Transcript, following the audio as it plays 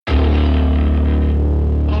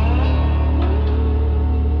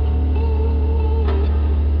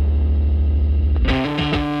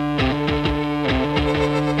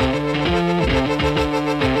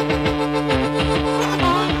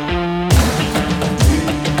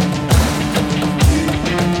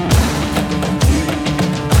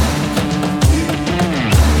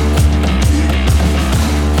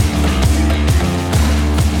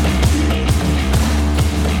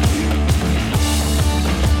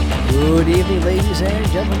Good evening, ladies and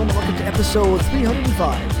gentlemen. Welcome to episode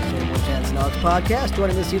 305 of the Samuel Chance and Alex podcast.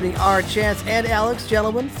 Joining this evening are Chance and Alex.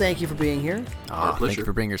 Gentlemen, thank you for being here. Thank you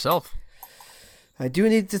for being yourself. I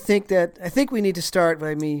think we need to start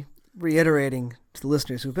by me reiterating to the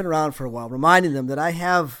listeners who've been around for a while, reminding them that I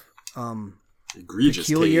have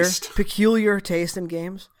peculiar taste in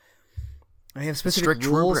games. I have specific strict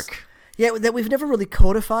rules. Rubric. Yeah, that we've never really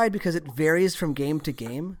codified because it varies from game to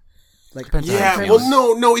game.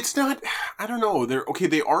 No, it's not. I don't know.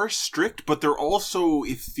 They are strict, but they're also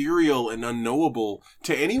ethereal and unknowable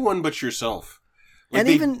to anyone but yourself.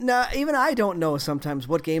 Even I don't know sometimes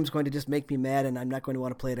what game's going to just make me mad, and I'm not going to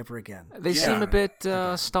want to play it ever again. They seem a bit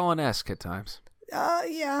Stalin-esque at times.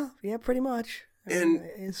 Yeah, pretty much. And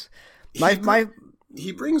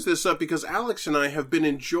he brings this up because Alex and I have been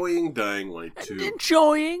enjoying Dying Light 2.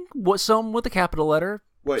 Enjoying some with a capital letter,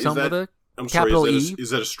 some with a capital E. Is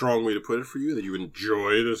that a strong way to put it for you, that you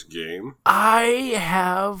enjoy this game? I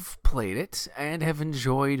have played it and have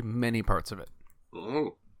enjoyed many parts of it.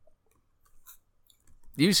 Oh.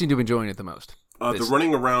 You seem to be enjoying it the most. The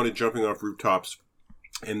running around and jumping off rooftops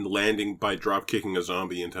and landing by drop kicking a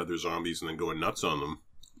zombie into other zombies and then going nuts on them.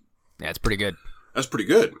 Yeah, it's pretty good. That's pretty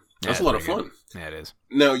good. That's a lot of fun. Yeah, it is.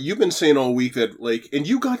 Now, you've been saying all week that, and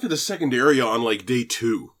you got to the second area on, day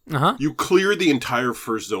 2. Uh-huh. You cleared the entire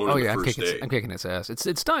first zone on the first day. I'm kicking its ass.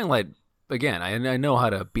 It's Dying Light, again. I know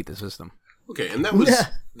how to beat the system. Okay, and that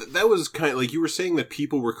was kind of, like, you were saying that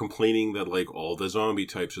people were complaining that, all the zombie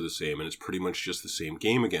types are the same, and it's pretty much just the same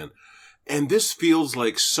game again. And this feels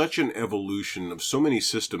like such an evolution of so many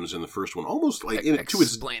systems in the first one. Almost like...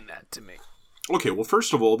 Explain that to me. Okay, well,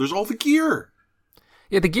 first of all, there's all the gear.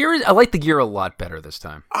 Yeah, I like the gear a lot better this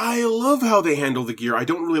time. I love how they handle the gear. I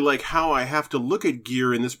don't really like how I have to look at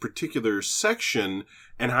gear in this particular section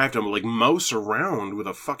and I have to, mouse around with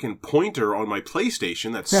a fucking pointer on my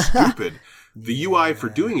PlayStation. That's stupid. The UI for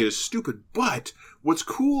doing it is stupid. But what's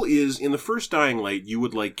cool is in the first Dying Light, you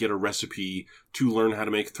would, get a recipe to learn how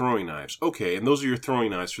to make throwing knives. Okay, and those are your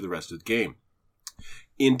throwing knives for the rest of the game.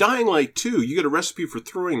 In Dying Light 2, you get a recipe for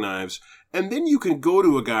throwing knives, and then you can go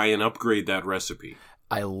to a guy and upgrade that recipe.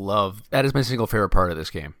 That is my single favorite part of this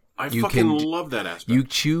game. I love that aspect. You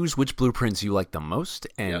choose which blueprints you like the most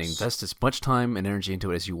and invest as much time and energy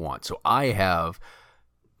into it as you want. So I have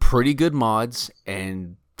pretty good mods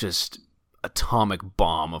and just atomic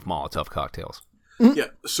bomb of Molotov cocktails. Yeah,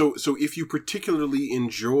 so if you particularly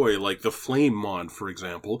enjoy, the flame mod, for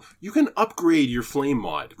example, you can upgrade your flame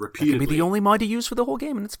mod repeatedly. That could be the only mod to use for the whole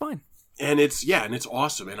game, and it's fine. And it's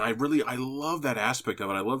awesome. And I love that aspect of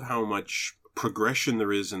it. I love how much progression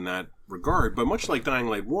there is in that regard. But much like Dying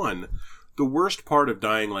Light 1, the worst part of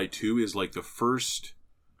Dying Light 2 is the first...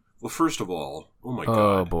 Well, first of all, oh my god.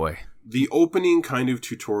 Oh boy. The opening kind of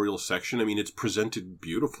tutorial section, it's presented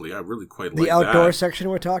beautifully. I really quite like that. The outdoor section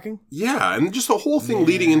we're talking? Yeah, and just the whole thing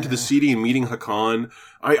leading into the city and meeting Hakan.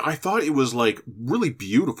 I thought it was, really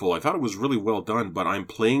beautiful. I thought it was really well done, but I'm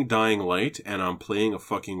playing Dying Light, and I'm playing a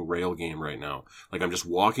fucking rail game right now. I'm just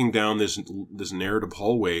walking down this narrative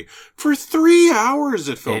hallway for 3 hours,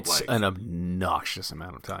 it felt like. It's an obnoxious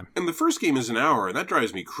amount of time. And the first game is an hour, and that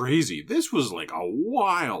drives me crazy. This was, a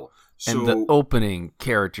while. And the opening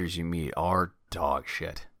characters you meet are dog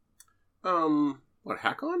shit. What,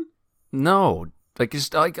 Hakan? No,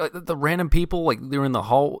 just the random people. They're in the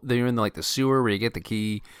hall. They're in the sewer where you get the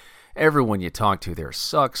key. Everyone you talk to there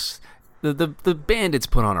sucks. The bandits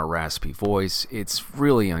put on a raspy voice. It's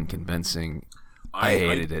really unconvincing. I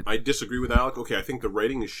hated it. I disagree with Alec. Okay, I think the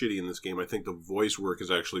writing is shitty in this game. I think the voice work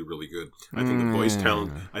is actually really good. I think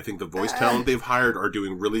the voice talent they've hired are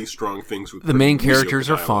doing really strong things with the main characters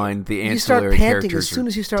are fine. The ancillary characters as soon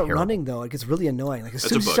as you start running, though. It gets really annoying. As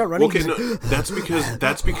soon as you start running,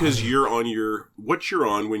 that's because you're on what you're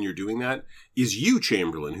on when you're doing that is you,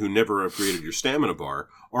 Chamberlain, who never upgraded your stamina bar,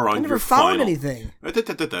 are on your final. I never found anything.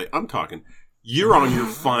 I'm talking. You're on your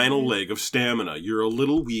final leg of stamina. You're a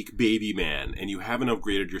little weak baby man, and you haven't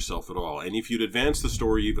upgraded yourself at all. And if you'd advanced the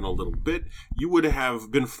story even a little bit, you would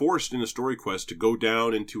have been forced in a story quest to go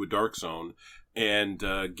down into a dark zone and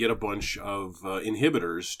get a bunch of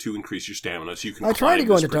inhibitors to increase your stamina so you can I tried to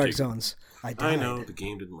go into dark zones. I know, the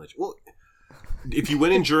game didn't let you. Well, if you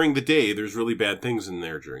went in during the day, there's really bad things in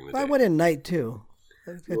there during the day. I went in night, too.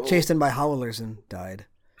 I got chased in by howlers and died.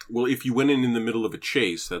 Well, if you went in the middle of a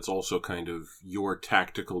chase, that's also kind of your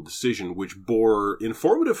tactical decision, which bore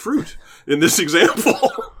informative fruit in this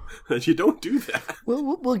example. That you don't do that.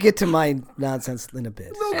 We'll get to my nonsense in a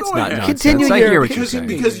bit. No, it's go not ahead. nonsense. Continue I your, hear what you're saying.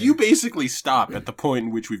 Because you basically stop at the point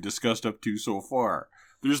in which we've discussed up to so far.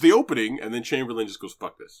 There's the opening, and then Chamberlain just goes,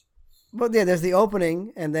 fuck this. But yeah, there's the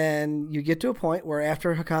opening, and then you get to a point where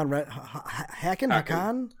after Hakken.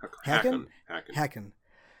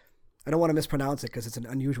 I don't want to mispronounce it because it's an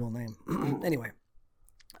unusual name. Anyway,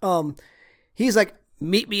 he's like,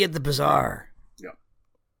 meet me at the bazaar. Yeah.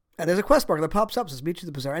 And there's a quest marker that pops up, says meet you at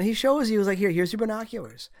the bazaar. And he shows you, like, here's your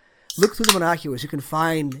binoculars. Look through the binoculars. You can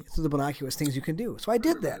find through the binoculars things you can do. So I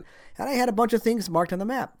did that. And I had a bunch of things marked on the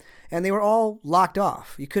map. And they were all locked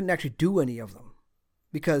off. You couldn't actually do any of them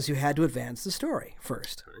because you had to advance the story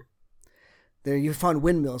first. Okay. There you found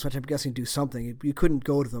windmills, which I'm guessing do something. You couldn't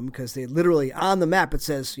go to them because they literally, on the map, it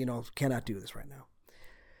says, cannot do this right now.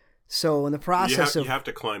 So in the process you have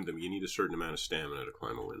to climb them. You need a certain amount of stamina to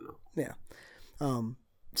climb a windmill. Yeah.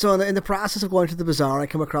 So in the process of going to the bazaar, I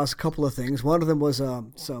come across a couple of things. One of them was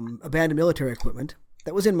some abandoned military equipment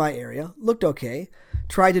that was in my area. Looked okay.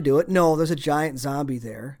 Tried to do it. No, there's a giant zombie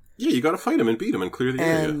there. Yeah, you got to fight him and beat him and clear the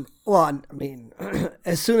area. Well, I mean,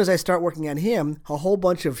 as soon as I start working on him, a whole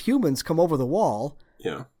bunch of humans come over the wall.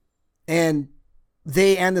 Yeah. And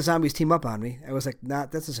they and the zombies team up on me. I was like,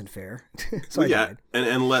 this isn't fair. So I died. And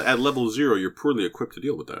at level 0, you're poorly equipped to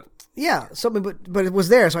deal with that. Yeah, but it was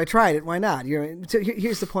there, so I tried it. Why not?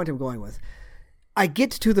 Here's the point I'm going with. I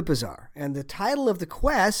get to the bazaar, and the title of the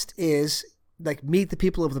quest is like meet the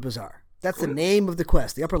people of the bazaar. That's the name of the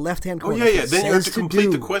quest. The upper left-hand corner. Oh yeah. Then you have to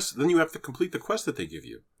complete the quest. Then you have to complete the quest that they give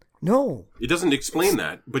you. No, it doesn't explain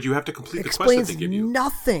that, but you have to complete the quest that they give you.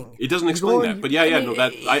 Nothing. It doesn't explain that, but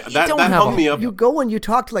that hung me up. You go and you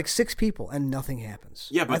talk to like 6 people, and nothing happens.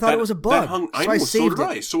 Yeah, but I thought it was a bug. So did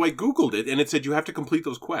I. So I Googled it, and it said you have to complete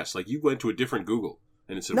those quests. Like you went to a different Google,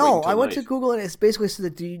 and it said no. I went to Google, and it's basically said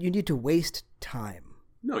that you need to waste time.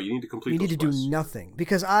 No, you need to complete. You need to do nothing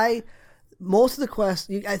because most of the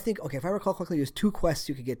quests, I think, okay, if I recall correctly, there's 2 quests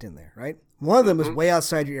you could get in there, right? One of them is way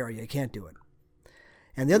outside your area. You can't do it.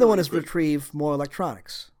 And the other one is retrieve more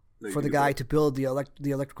electronics for the guy to build the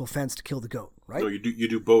electrical fence to kill the goat, right? No, you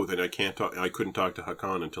do both, and I couldn't talk to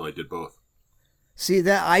Hakan until I did both. See,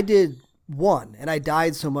 that I did one, and I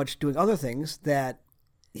died so much doing other things that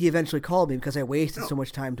he eventually called me because I wasted so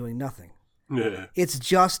much time doing nothing. Yeah. It's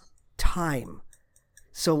just time.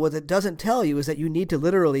 So what it doesn't tell you is that you need to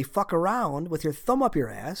literally fuck around with your thumb up your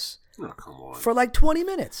ass for like 20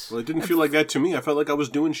 minutes. Well, it didn't feel like that to me. I felt like I was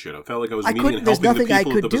doing shit. I felt like I was meeting and helping the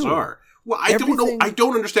people at the bazaar. Well, I don't know. I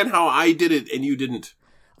don't understand how I did it and you didn't.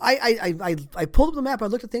 I pulled up the map. I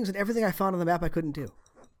looked at things, and everything I found on the map I couldn't do.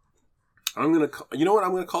 You know what?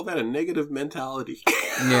 I'm gonna call that a negative mentality.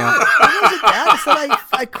 Yeah. It's that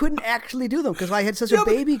I couldn't actually do them because I had such a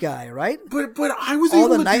baby guy, right? But I was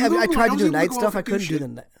able to do them. I tried to do night stuff. I couldn't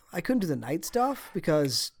do the night stuff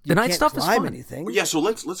because you can't climb anything. Yeah, so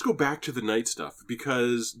let's go back to the night stuff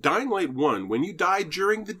because Dying Light 1, when you died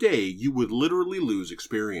during the day, you would literally lose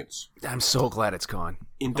experience. I'm so glad it's gone.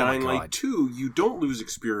 In Dying Light 2, you don't lose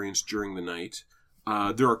experience during the night.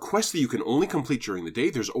 There are quests that you can only complete during the day.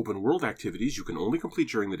 There's open world activities you can only complete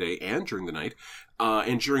during the day and during the night.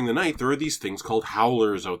 And during the night, there are these things called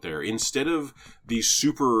howlers out there. Instead of these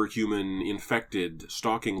superhuman infected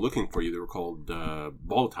stalking looking for you, they were called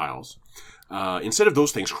volatiles. Instead of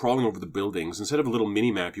those things crawling over the buildings, instead of a little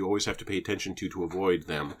mini-map you always have to pay attention to avoid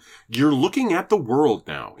them, you're looking at the world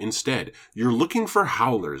now. Instead, you're looking for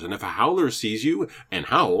howlers. And if a howler sees you and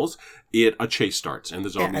howls, a chase starts, and the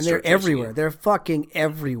zombies and they're everywhere. They're fucking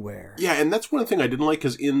everywhere. Yeah, and that's one thing I didn't like,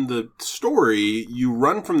 because in the story, you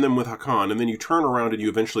run from them with Hakan, and then you turn around and you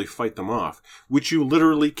eventually fight them off, which you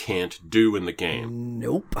literally can't do in the game.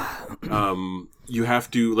 Nope. You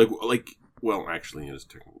have to, well, actually,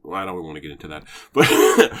 I don't want to get into that. But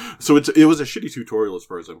so it was a shitty tutorial as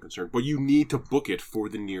far as I'm concerned. But you need to book it for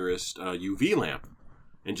the nearest UV lamp,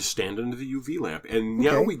 and just stand under the UV lamp. And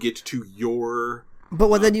now we get to your.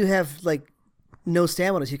 But then you have no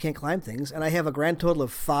stamina, so you can't climb things. And I have a grand total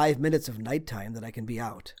of 5 minutes of nighttime that I can be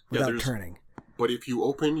out without turning. But if you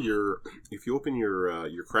open your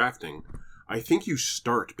crafting, I think you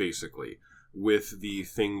start basically with the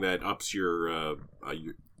thing that ups your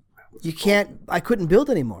you can't. I couldn't build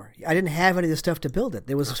anymore. I didn't have any of the stuff to build it.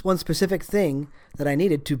 There was one specific thing that I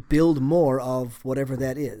needed to build more of whatever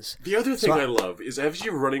that is. The other thing I love is as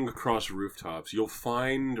you're running across rooftops, you'll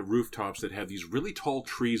find rooftops that have these really tall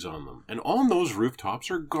trees on them. And on those rooftops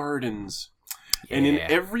are gardens. Yeah. And in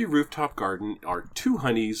every rooftop garden are 2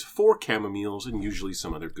 honeys, 4 chamomiles, and usually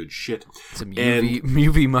some other good shit. Some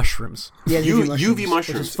UV mushrooms. Yeah, UV mushrooms.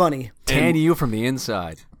 Which is funny. Tan you from the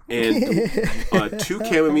inside. And 2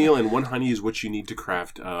 chamomile and 1 honey is what you need to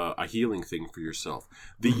craft a healing thing for yourself.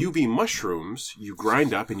 The UV mushrooms you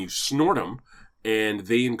grind up and you snort them, and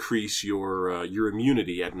they increase your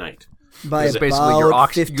immunity at night. By It's basically your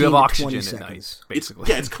about you 15 have to oxygen 20 at seconds. night, basically.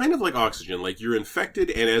 Yeah, it's kind of like oxygen. Like you're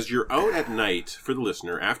infected, and as you're out at night, for the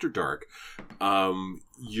listener, after dark,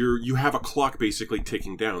 you have a clock basically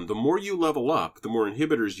ticking down. The more you level up, the more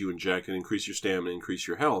inhibitors you inject and increase your stamina, increase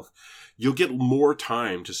your health, you'll get more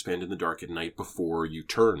time to spend in the dark at night before you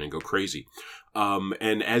turn and go crazy.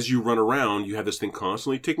 And as you run around, you have this thing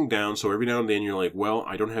constantly ticking down. So every now and then you're like, well,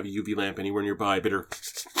 I don't have a UV lamp anywhere nearby. Better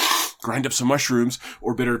grind up some mushrooms,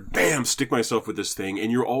 or better, bam, stick myself with this thing.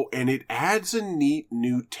 And it adds a neat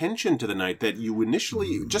new tension to the night that you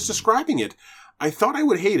initially, just describing it, I thought I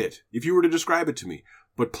would hate it if you were to describe it to me.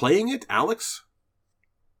 But playing it, Alex?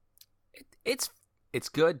 It's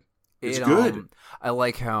good. It's good. I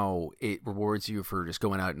like how it rewards you for just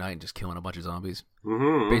going out at night and just killing a bunch of zombies.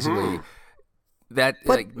 Mm-hmm, Basically,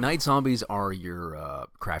 like, night zombies are your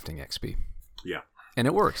crafting XP. Yeah. And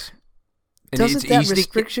it works. And Doesn't it's that easy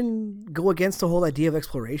restriction go against the whole idea of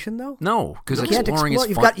exploration, though? No, because You can't exploring explore. is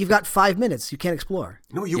You've fun. you've got 5 minutes. You can't explore.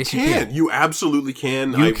 No, you Yes, you can. can. You absolutely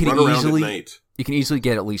can. You I can run around easily- at night. You can easily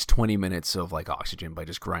get at least 20 minutes of like oxygen by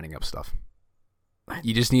just grinding up stuff.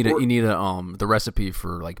 You just need the recipe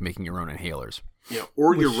for like making your own inhalers. Yeah,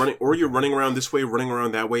 or you're running around this way, running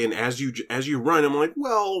around that way, and as you run, I'm like,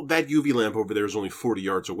 well, that UV lamp over there is only 40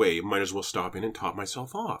 yards away. Might as well stop in and top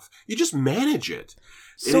myself off. You just manage it.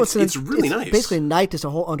 So it's really nice. Basically, night is a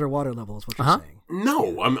whole underwater level, is what you're saying.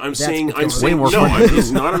 No, I'm That's saying because- Way more no. fun.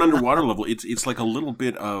 It's not an underwater level. It's like a little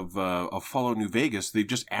bit of Fallout New Vegas. They've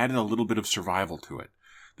just added a little bit of survival to it.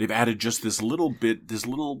 They've added just this little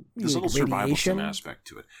survival radiation? sim aspect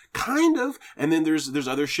to it, kind of. And then there's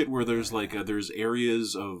other shit where there's like there's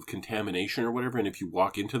areas of contamination or whatever, and if you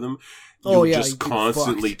walk into them, you you just get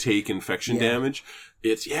constantly fucked. take infection Yeah. damage.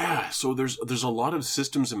 So there's a lot of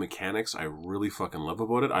systems and mechanics I really fucking love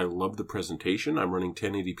about it. I love the presentation. I'm running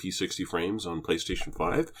 1080p 60 frames on PlayStation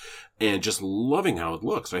 5, and just loving how it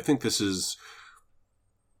looks. I think this is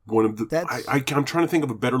one of the. I'm trying to think of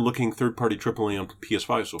a better looking third party AAA on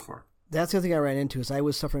PS5 so far. That's the other thing I ran into is I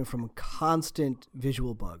was suffering from constant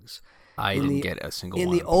visual bugs. I didn't get a single in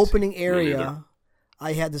one. the of these. opening neither. area.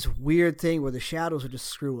 I had this weird thing where the shadows would just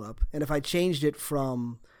screw up, and if I changed it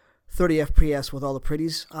from 30 FPS with all the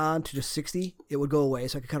pretties on to just 60, it would go away.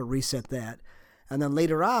 So I could kind of reset that, and then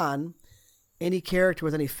later on, any character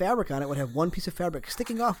with any fabric on it would have one piece of fabric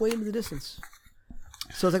sticking off way into the distance.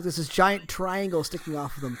 So it's like this giant triangle sticking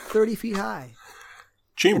off of them, 30 feet high.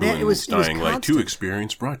 Chamberlain's it was Dying Light 2 constant.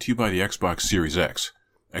 experience brought to you by the Xbox Series X.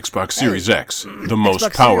 Xbox Series X, the most Xbox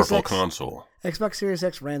Series powerful X. console. Xbox Series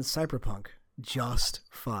X ran Cyberpunk just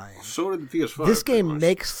fine. So did the PS5. This pretty game much.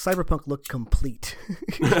 makes Cyberpunk look complete.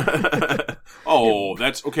 Oh,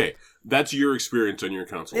 that's okay. That's your experience on your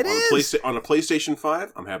console. It is. On a PlayStation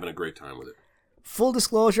 5, I'm having a great time with it. Full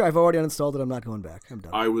disclosure, I've already uninstalled it. I'm not going back. I'm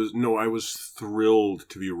done. I was thrilled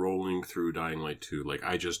to be rolling through Dying Light 2. Like,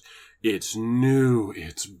 it's new,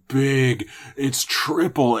 it's big, it's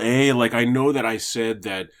AAA. Like, I know that I said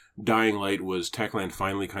that Dying Light was Techland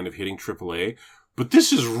finally kind of hitting AAA, but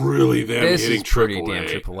this is really them This hitting is pretty AAA.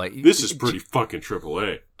 damn AAA. This is pretty fucking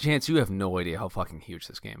AAA. Chance, you have no idea how fucking huge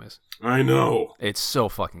this game is. I know. It's so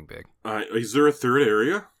fucking big. Is there a third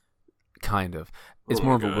area? Kind of. It's Oh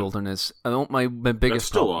more my of a God. wilderness. My That's biggest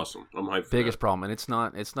still problem, awesome. I'm hyped for biggest problem, and it's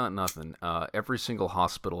not nothing. Every single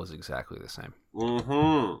hospital is exactly the same.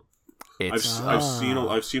 Mm-hmm. It's I've seen a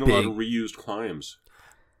lot of reused climbs.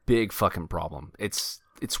 big fucking problem. It's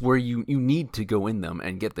where you need to go in them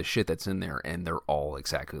and get the shit that's in there, and they're all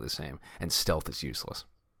exactly the same. And stealth is useless.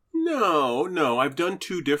 No, I've done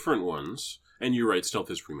 2 different ones. And you're right,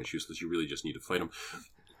 stealth is pretty much useless. You really just need to fight them.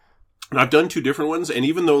 And I've done 2 different ones, and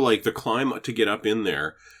even though, like, the climb to get up in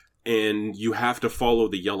there, and you have to follow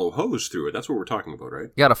the yellow hose through it. That's what we're talking about, right?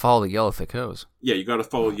 You got to follow the yellow thick hose. Yeah, you got to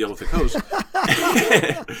follow the yellow thick hose.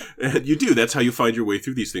 You do. That's how you find your way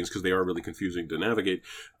through these things, because they are really confusing to navigate.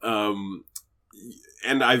 And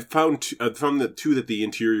I've found that, too, that the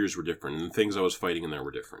interiors were different, and the things I was fighting in there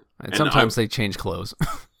were different. And sometimes they change clothes.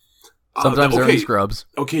 Sometimes they're okay. in scrubs.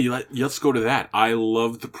 Okay, let's go to that. I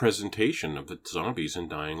love the presentation of the zombies in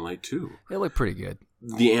Dying Light 2. They look pretty good.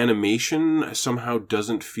 The animation somehow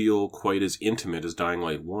doesn't feel quite as intimate as Dying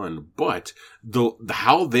Light 1, but the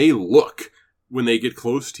how they look when they get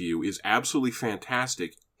close to you is absolutely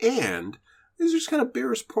fantastic. And this just kind of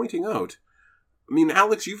bears pointing out. I mean,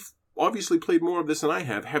 Alex, you've obviously played more of this than I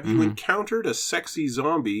have. Have you encountered a sexy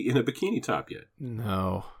zombie in a bikini top yet?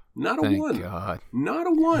 No. Not a Thank one. God. Not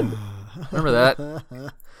a one. Remember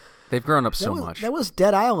that? They've grown up so much. That was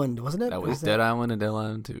Dead Island, wasn't it? That was Dead Island and Dead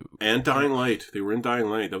Island 2. And Dying Light. They were in Dying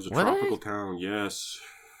Light. That was a Were they? tropical town. Yes.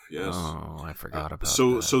 Yes. Oh, I forgot about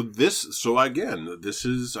so that. So again, this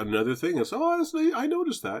is another thing. It's that's nice. I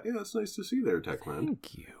noticed that. Yeah, it's nice to see there, Techland.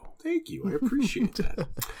 Thank you. Thank you. I appreciate that.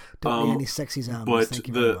 Don't need any sexy zombies. But Thank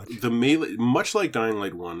you very much. the melee, much like Dying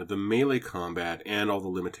Light 1, the melee combat and all the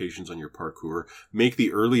limitations on your parkour make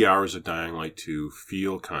the early hours of Dying Light 2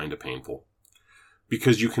 feel kind of painful.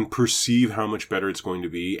 Because you can perceive how much better it's going to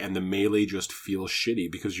be, and the melee just feels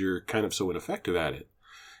shitty because you're kind of so ineffective at it.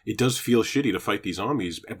 It does feel shitty to fight these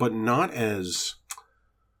zombies, but not as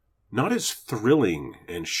thrilling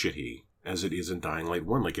and shitty as it is in Dying Light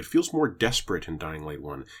 1. Like, it feels more desperate in Dying Light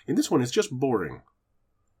 1. In this one, it's just boring.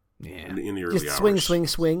 Yeah. In the early Just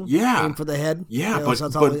hours. swing. Yeah. Aim for the head. Yeah, You know,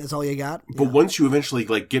 that's all you got. But once you eventually,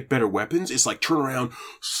 like, get better weapons, it's like, turn around,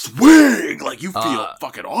 swing! Like, you feel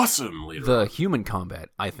fucking awesome later The on. human combat,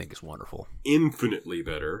 I think, is wonderful. Infinitely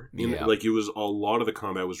better. Yeah. Like, it was, a lot of the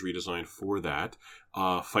combat was redesigned for that.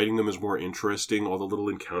 Fighting them is more interesting. All the little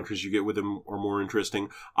encounters you get with them are more interesting.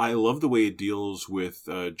 I love the way it deals with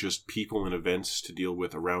just people and events to deal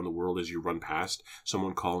with around the world as you run past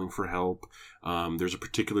someone calling for help. There's a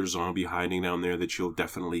particular zombie hiding down there that you'll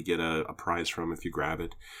definitely get a prize from if you grab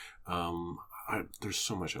it. There's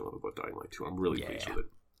so much I love about Dying Light 2. I'm really pleased with it.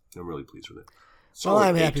 I'm really pleased with it. Well,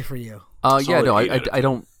 I'm happy for you. Yeah, no, Solid 8 I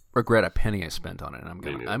don't regret a penny I spent on it.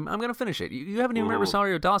 Me neither. I'm gonna finish it. You haven't even met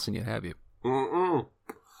Rosario Dawson yet, have you? Mm-mm.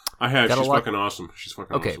 I have. Got a She's lot- fucking awesome. She's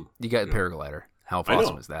fucking Okay, awesome. you got the paraglider. How I know.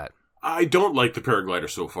 awesome is that? I don't like the paraglider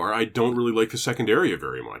so far. I don't really like the second area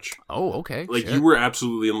very much. Oh, okay. Like, shit. you were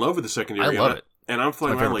absolutely in love with the second area. I love it. And I'm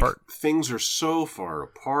flying It's my around like, favorite part. things are so far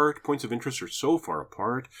apart. Points of interest are so far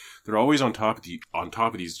apart. They're always on top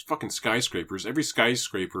of these fucking skyscrapers. Every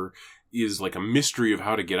skyscraper is like a mystery of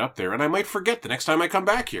how to get up there, and I might forget the next time I come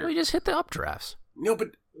back here. Well, you just hit the updrafts. No, but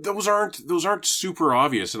those aren't super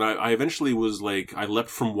obvious. And I eventually was like, I leapt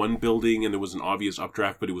from one building and there was an obvious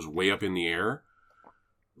updraft, but it was way up in the air.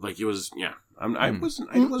 Like, it was, yeah. I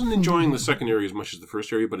wasn't enjoying the second area as much as the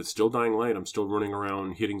first area, but it's still Dying Light. I'm still running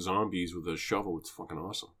around hitting zombies with a shovel. It's fucking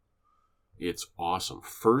awesome. It's awesome.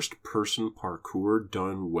 First person parkour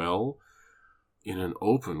done well in an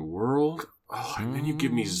open world. Oh, and then you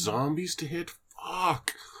give me zombies to hit.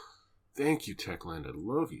 Fuck. Thank you, Techland. I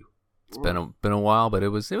love you. It's been a while, but it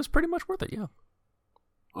was pretty much worth it. Yeah.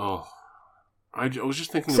 Oh, I was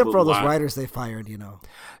just thinking Except about for all those riders they fired, you know.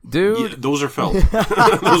 Dude. Yeah, those are felt.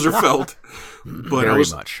 Those are felt. But Very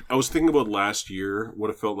much. I was thinking about last year, what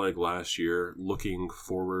it felt like last year, looking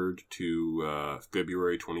forward to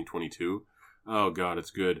February 2022. Oh, God,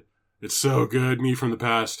 it's good. It's so good. Me from the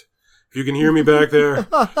past. If you can hear me back there.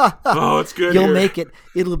 Oh, it's good. You'll here. make it.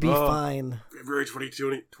 It'll be fine. February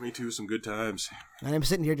 2022, some good times. And I'm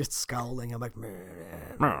sitting here just scowling. I'm like,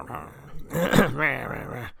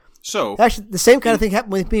 So, actually, the same kind of thing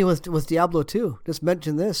happened with me with Diablo 2. Just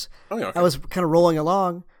mention this. oh, yeah, okay. I was kind of rolling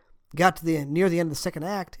along, got to near the end of the second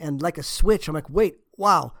act, and like a switch, I'm like, wait,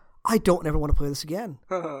 wow, I don't ever want to play this again.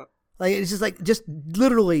 Like, it's just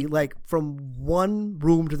literally like from one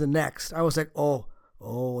room to the next. I was like, oh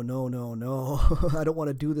no, I don't want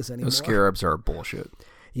to do this anymore. Those scarabs are bullshit.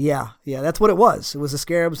 Yeah, that's what it was. It was the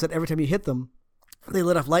scarabs that every time you hit them, they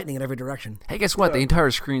lit off lightning in every direction. Hey, guess what? The entire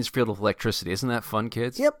screen's filled with electricity. Isn't that fun,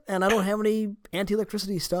 kids? Yep, and I don't have any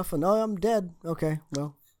anti-electricity stuff, and I'm dead. Okay,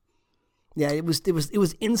 well, yeah, it was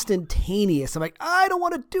instantaneous. I'm like, I don't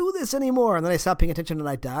want to do this anymore, and then I stopped paying attention and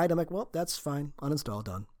I died. I'm like, well, that's fine. Uninstall,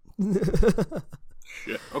 done.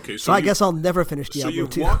 Shit. Okay, So I guess I'll never finish Diablo So you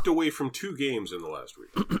 2. walked away from 2 games in the last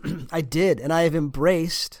week. I did, and I have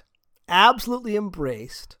absolutely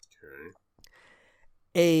embraced, Okay.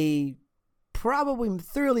 a probably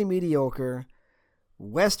thoroughly mediocre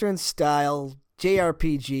Western-style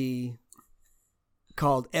JRPG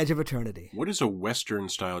called Edge of Eternity. What is a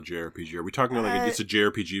Western-style JRPG? Are we talking like it's a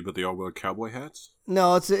JRPG, but they all wear cowboy hats?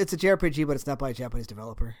 No, it's a JRPG, but it's not by a Japanese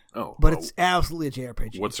developer. Oh. But well, it's absolutely a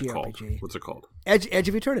JRPG. What's it called? JRPG. What's it called? Edge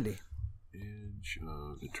of Eternity. Edge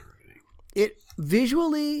of Eternity.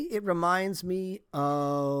 It reminds me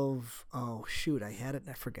of, oh shoot, I had it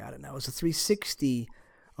and I forgot it now. It was a 360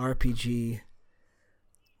 RPG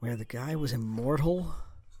where the guy was immortal.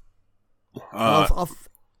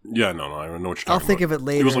 Yeah, no, I don't know what you're talking about. I'll think of it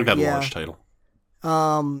later. It was like that yeah. launch title.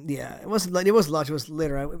 Yeah, it wasn't launch. It was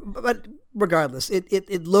later. But regardless,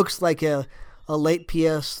 it looks like a late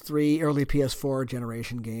PS3, early PS4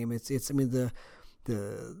 generation game. It's. I mean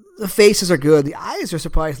the faces are good, the eyes are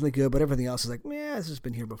surprisingly good, but everything else is like, yeah, this has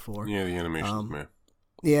been here before. Yeah, the animation's man.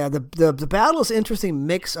 Yeah, the battle is an interesting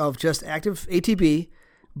mix of just active ATB,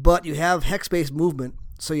 but you have hex-based movement.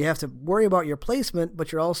 So you have to worry about your placement,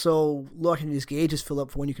 but you're also letting these gauges fill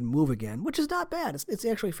up for when you can move again, which is not bad. It's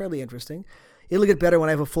actually fairly interesting. It'll get better when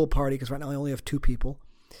I have a full party, because right now I only have 2 people.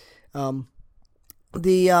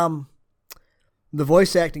 The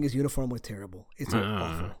voice acting is uniformly terrible. It's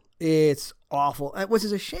awful. It's awful, which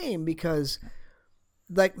is a shame, because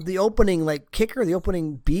like the opening kicker, the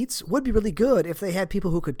opening beats would be really good if they had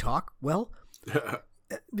people who could talk well.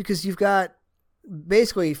 Because you've got,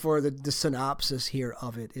 basically, for the synopsis here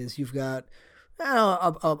of it is, you've got, I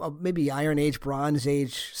don't know, a maybe Iron Age, Bronze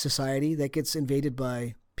Age society that gets invaded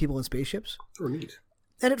by people in spaceships. Oh, neat.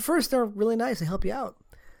 And at first they're really nice, they help you out.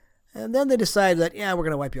 And then they decide that, we're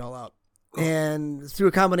going to wipe you all out. And through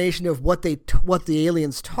a combination of what the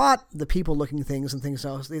aliens taught the people-looking things and things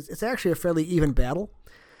else, it's actually a fairly even battle,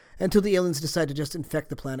 until the aliens decide to just infect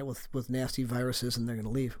the planet with nasty viruses, and they're going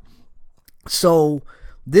to leave. So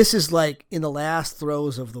this is like in the last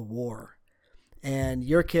throes of the war, and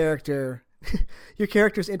your character's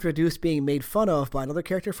introduced being made fun of by another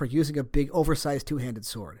character for using a big, oversized 2-handed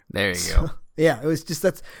sword. There you go. Yeah, it was just,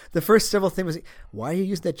 that's the first several things was, why are you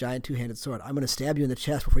using that giant 2-handed sword? I'm going to stab you in the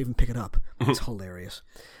chest before you even pick it up. It's hilarious.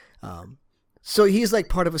 So he's like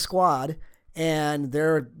part of a squad, and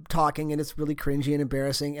they're talking, and it's really cringy and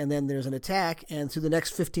embarrassing, and then there's an attack, and through the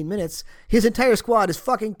next 15 minutes, his entire squad is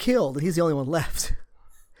fucking killed, and he's the only one left.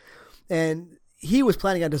 And he was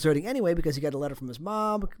planning on deserting anyway, because he got a letter from his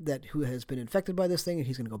mom who has been infected by this thing, and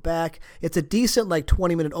he's going to go back. It's a decent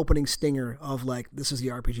 20-minute opening stinger of this is the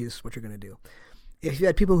RPG, this is what you're going to do. If you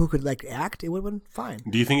had people who could act, it would have been fine.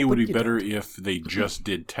 Do you think it would be better if they just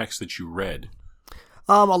did text that you read?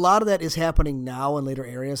 A lot of that is happening now in later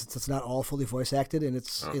areas. It's not all fully voice acted, and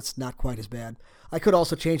it's not quite as bad. I could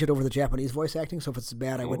also change it over the Japanese voice acting, so if it's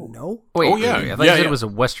bad, I wouldn't know. Wait, yeah. I thought you said it was a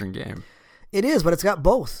Western game. It is, but it's got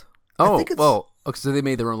both. Oh, well, so they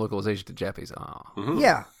made their own localization to Japanese. Oh. Mm-hmm.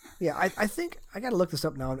 Yeah. I think I got to look this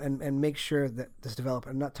up now and make sure that this developer.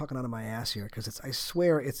 I'm not talking out of my ass here, because I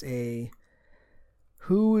swear it's a.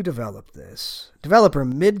 Who developed this? Developer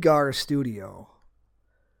Midgar Studio.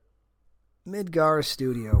 Midgar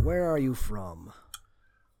Studio. Where are you from?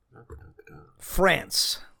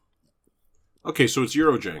 France. Okay, so it's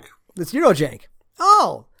Eurojank. It's Eurojank.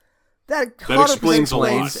 Oh, that explains a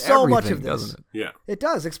lot. So much of this, doesn't it? Yeah. It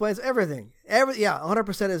does. Explains everything.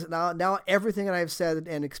 100% is now everything that I've said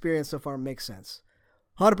and experienced so far makes sense.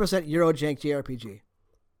 100% Eurojank JRPG.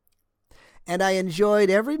 And I enjoyed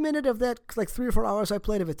every minute of that 3 or 4 hours I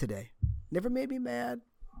played of it today. Never made me mad.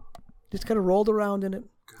 Just kind of rolled around in it.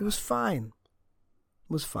 It was fine.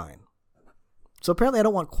 So apparently I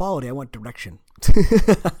don't want quality, I want direction.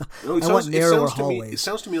 No, I want narrower hallways. It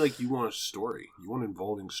sounds to me like you want a story. You want an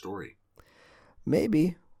involving story.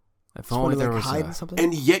 Maybe. If only there was hide in something.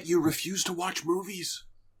 And yet you refuse to watch movies.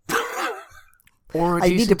 Or a I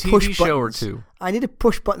need to decent push TV show or buttons. two. I need to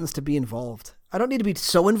push buttons to be involved. I don't need to be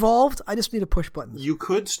so involved. I just need to push buttons. You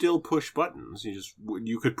could still push buttons.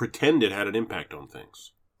 You could pretend it had an impact on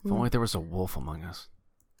things. If only there was a wolf among us.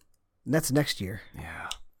 And that's next year. Yeah.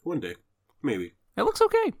 One day, maybe. It looks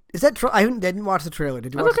okay. Is that? I didn't watch the trailer.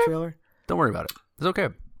 Did you That's watch okay. the trailer? Don't worry about it. It's okay.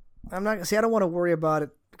 I'm not. See, I don't want to worry about it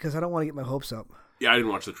because I don't want to get my hopes up. Yeah, I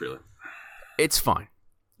didn't watch the trailer. It's fine.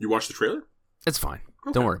 You watched the trailer? It's fine.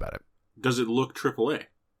 Okay. Don't worry about it. Does it look AAA?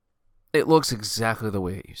 It looks exactly the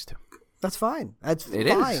way it used to. That's fine. That's It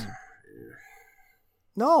fine. is.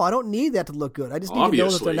 No, I don't need that to look good. I just need to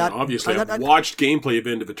know that they're not. Obviously, I've watched gameplay of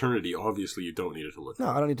End of Eternity. Obviously, you don't need it to look good. No,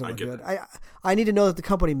 I don't need to look get good. that. I need to know that the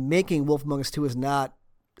company making Wolf Among Us 2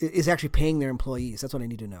 is actually paying their employees. That's what I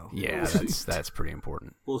need to know. Yeah, that's pretty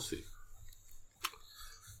important. We'll see.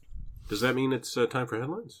 Does that mean it's time for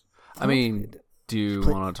headlines? I mean, do you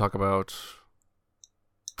want to talk about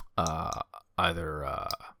either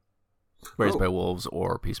Raised by Wolves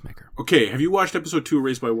or Peacemaker? Okay, have you watched episode 2 of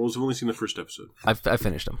Raised by Wolves? I've only seen the first episode. I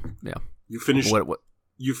finished them. Yeah. You finished? What?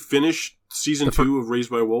 You finished season 2 of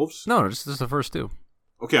Raised by Wolves? No, just the first 2.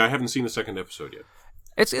 Okay, I haven't seen the second episode yet.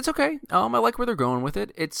 It's okay. I like where they're going with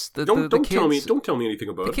it. It's the Don't kids, tell me anything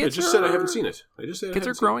about it. I just said I haven't seen it. I just said kids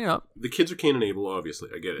are growing up. The kids are Cain and Abel, obviously.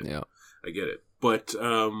 I get it. Yeah. I get it. But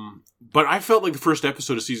I felt like the first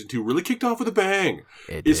episode of season 2 really kicked off with a bang.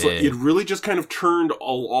 It really just kind of turned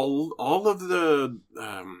all of the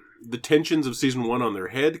tensions of season 1 on their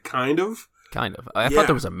head, kind of. I thought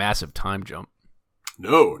there was a massive time jump.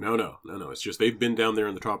 No. It's just they've been down there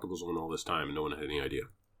in the tropical zone all this time, and no one had any idea.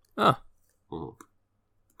 Huh. Mm.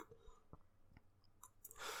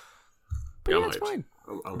 But yeah, it's fine.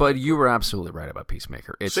 But you were absolutely right about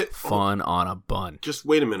Peacemaker. It's fun on a bun. Just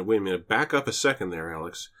wait a minute. Back up a second there,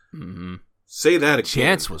 Alex. Mm-hmm. Say that again.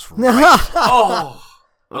 Chance was right.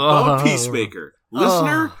 About Peacemaker.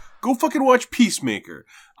 Listener, go fucking watch Peacemaker.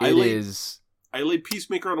 It is. I laid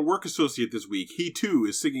Peacemaker on a work associate this week. He too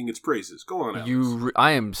is singing its praises. Go on, Alex.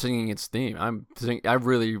 I am singing its theme. I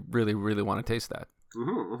really, really, really want to taste that.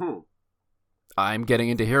 I'm getting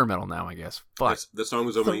into hair metal now, I guess. But the song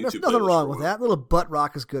was on my YouTube. There's nothing wrong with that. Little butt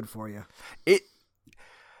rock is good for you.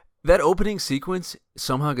 That opening sequence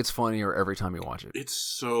somehow gets funnier every time you watch it. It's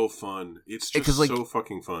so fun. It's just so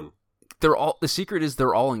fucking fun. The secret is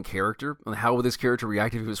they're all in character, and how would this character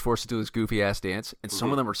react if he was forced to do this goofy ass dance? And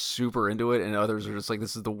some of them are super into it, and others are just like,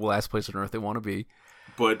 this is the last place on earth they want to be.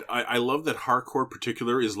 But I love that Hardcore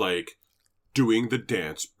particular is like doing the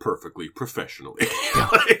dance perfectly professionally.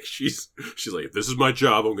 Like she's like, this is my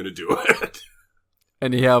job, I'm gonna do it.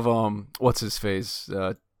 And you have what's his face?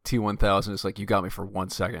 T1000 is like, you got me for 1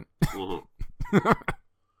 second.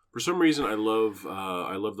 For some reason I love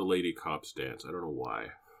the lady cops dance. I don't know why.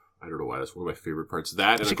 That's one of my favorite parts.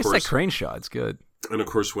 That, and she of gets course that crane shot. It's good. And of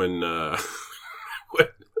course when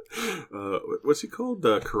what's he called?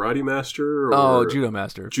 Karate Master? Or, Judo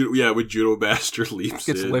Master. When Judo Master leaps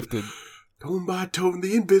gets in. lifted. Tomba Tone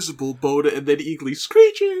the Invisible Boda, and then Eagly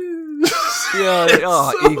screeches. Yeah,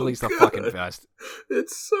 so Eagly's the fucking best.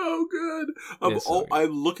 It's so good. I'm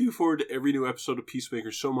looking forward to every new episode of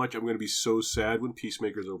Peacemaker so much. I'm going to be so sad when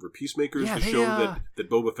Peacemaker's over. Peacemaker is the show that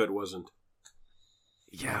Boba Fett wasn't.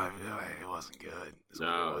 Yeah, it wasn't good.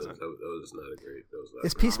 No, that was not a great.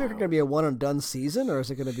 Is Peacemaker going to be a one and done season, or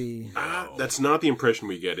is it going to be? That's not the impression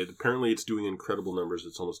we get. Apparently, it's doing incredible numbers.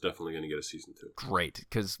 It's almost definitely going to get a season 2. Great,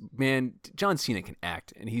 because man, John Cena can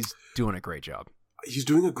act, and he's doing a great job. He's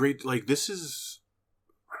doing a great. This is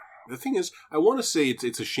the thing is, I want to say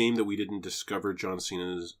it's a shame that we didn't discover John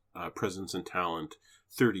Cena's presence and talent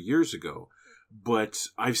 30 years ago. But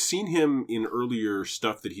I've seen him in earlier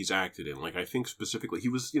stuff that he's acted in. Like, I think specifically, he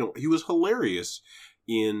was hilarious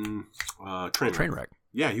in Trainwreck.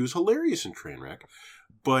 Yeah, he was hilarious in Trainwreck.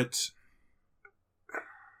 But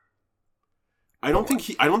I don't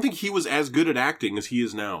think he was as good at acting as he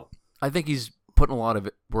is now. I think he's putting a lot of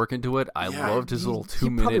work into it. I loved his little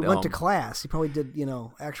 2-minute. He probably went to class. He probably did,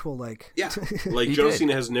 actual like. Yeah, like John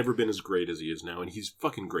Cena has never been as great as he is now, and he's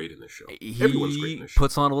fucking great in this show. Everyone's great in this show.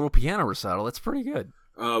 Puts on a little piano recital. That's pretty good.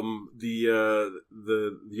 The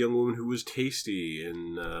young woman who was Tasty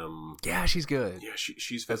and yeah, she's good. Yeah,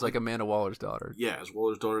 she's as like Amanda Waller's daughter. Yeah, as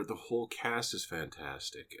Waller's daughter. The whole cast is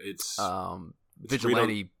fantastic. It's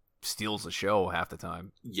Vigilante steals the show half the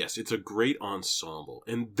time. Yes, it's a great ensemble.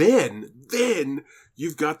 And then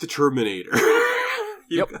you've got the Terminator.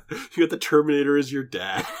 You got the Terminator as your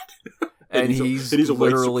dad. and he's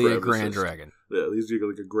literally a Grand Dragon. Yeah, he's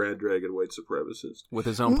like a Grand Dragon white supremacist. With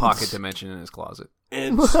his own pocket dimension in his closet.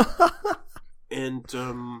 And one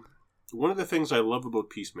of the things I love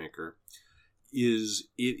about Peacemaker is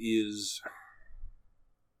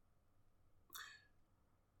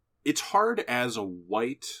it's hard as a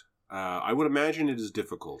white... I would imagine it is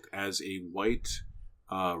difficult as a white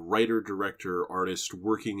writer, director, artist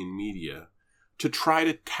working in media to try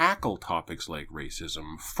to tackle topics like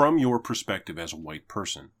racism from your perspective as a white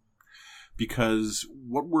person. Because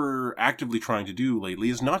what we're actively trying to do lately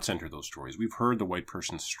is not center those stories. We've heard the white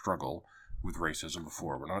person struggle with racism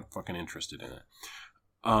before. We're not fucking interested in it.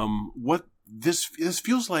 What this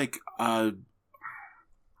feels like a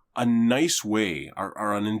nice way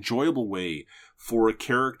or an enjoyable way for a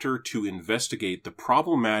character to investigate the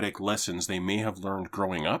problematic lessons they may have learned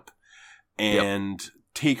growing up and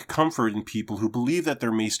take comfort in people who believe that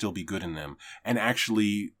there may still be good in them and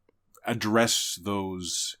actually address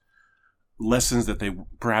those lessons that they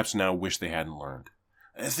perhaps now wish they hadn't learned.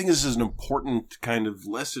 I think this is an important kind of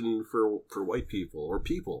lesson for white people or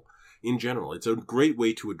people in general. It's a great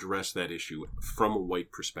way to address that issue from a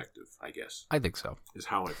white perspective, I guess. I think so. Is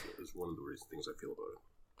how I feel. Is one of the things I feel about it.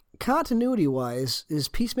 Continuity-wise, is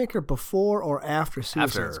Peacemaker before or after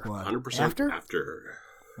Suicide Squad? 100% after.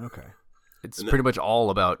 Okay. It's pretty much all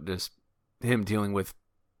about just him dealing with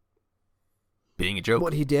being a joke.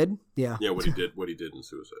 What he did? Yeah. Yeah, what he did in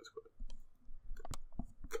Suicide Squad.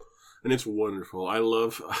 And it's wonderful. I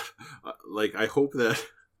love, I hope that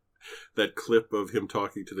clip of him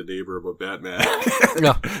talking to the neighbor about Batman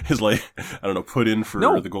is put in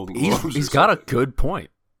for the Golden Globes. He's got a good point.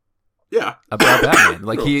 Yeah. About Batman.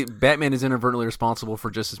 Batman is inadvertently responsible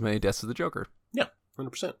for just as many deaths as the Joker. Yeah,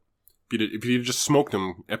 100%. If you just smoked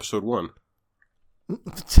him, episode 1.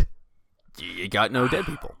 You got no dead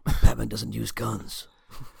people. Batman doesn't use guns.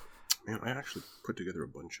 Man, I actually put together a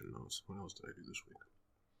bunch of notes. What else did I do this week?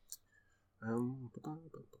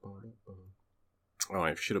 I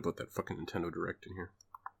have shit about that fucking Nintendo Direct in here.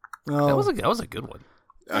 Oh. That was a good one.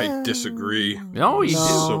 I disagree. No, you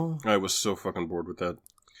No. do. I was so fucking bored with that.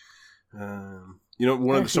 You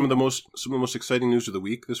know, some of the most exciting news of the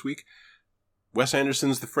week this week. Wes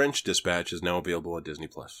Anderson's The French Dispatch is now available on Disney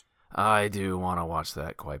Plus. I do want to watch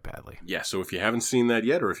that quite badly. Yeah, so if you haven't seen that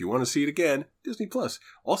yet, or if you want to see it again, Disney Plus.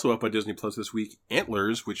 Also up on Disney Plus this week,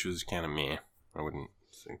 Antlers, which was kind of meh. I wouldn't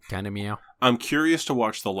say. Kind of meow. I'm curious to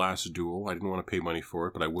watch The Last Duel. I didn't want to pay money for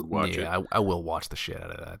it, but I would watch it. I will watch the shit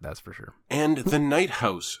out of that. That's for sure. And The Night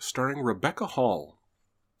House, starring Rebecca Hall.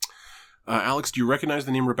 Alex, do you recognize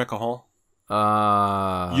the name Rebecca Hall?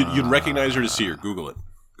 You'd recognize her to see her. Google it.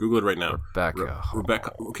 Google it right now.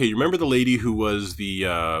 Rebecca. Okay, you remember the lady who was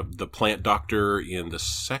the plant doctor in the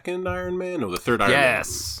second Iron Man? No, the third Iron Man.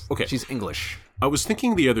 Yes. Okay. She's English. I was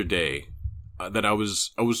thinking the other day that I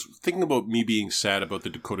was thinking about me being sad about the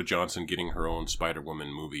Dakota Johnson getting her own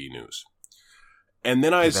Spider-Woman movie news. And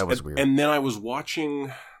then that was weird. And then I was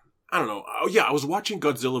watching, I don't know. Oh yeah, I was watching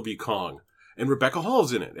Godzilla v Kong, and Rebecca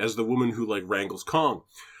Hall's in it as the woman who like wrangles Kong.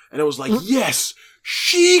 And I was like, yes,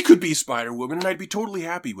 she could be Spider-Woman, and I'd be totally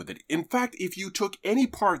happy with it. In fact, if you took any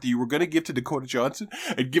part that you were going to give to Dakota Johnson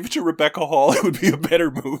and give it to Rebecca Hall, it would be a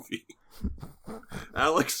better movie.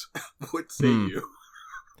 Alex, what say you?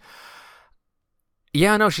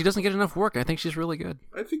 Yeah, no, she doesn't get enough work. I think she's really good.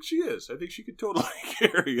 I think she is. I think she could totally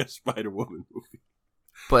carry a Spider-Woman movie.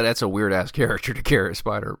 But that's a weird-ass character to carry a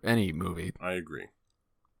spider, any movie. I agree.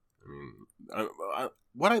 I mean,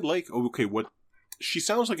 what I like, she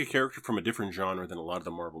sounds like a character from a different genre than a lot of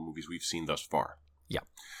the Marvel movies we've seen thus far. Yeah.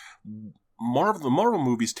 The Marvel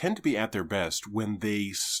movies tend to be at their best when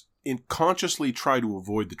they consciously try to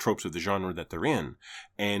avoid the tropes of the genre that they're in.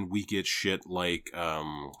 And we get shit like...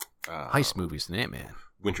 heist movies and Ant-Man.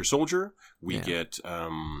 Winter Soldier. We get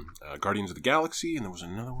Guardians of the Galaxy, and there was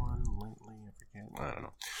another one lately. I don't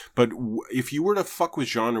know. But if you were to fuck with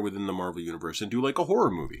genre within the Marvel universe and do like a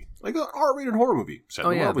horror movie, like an R-rated horror movie set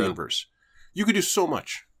in the Marvel universe, you could do so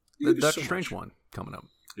much. The Doctor Strange one coming up.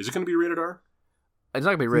 Is it going to be rated R? It's not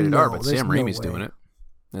going to be rated R, but Sam Raimi's doing it.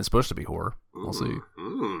 And it's supposed to be horror. We'll see.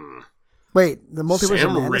 Wait, the Multiverse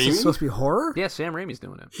of Madness is supposed to be horror? Yeah, Sam Raimi's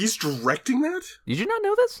doing it. He's directing that? Did you not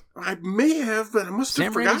know this? I may have, but I must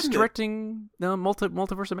have forgotten Sam Raimi's directing the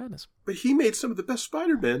Multiverse of Madness. But he made some of the best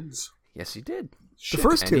Spider-Mans. Yes, he did. The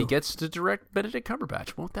first two. And he gets to direct Benedict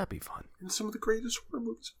Cumberbatch. Won't that be fun? And some of the greatest horror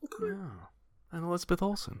movies of all time. Yeah. And Elizabeth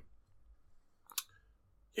Olsen.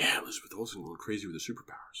 Yeah, Elizabeth Olsen going crazy with her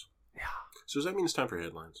superpowers. Yeah. So does that mean it's time for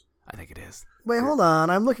headlines? I think it is. Wait, hold on.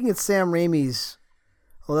 I'm looking at Sam Raimi's...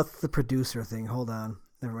 Oh, that's the producer thing. Hold on.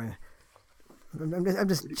 Never mind. I'm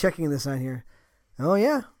just checking this on here. Oh,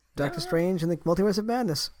 yeah. Doctor Strange and the Multiverse of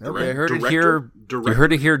Madness. Okay. I heard it here. You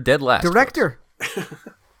heard it here dead last. Director.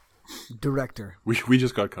 Director. We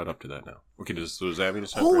just got caught up to that now. Okay, does that mean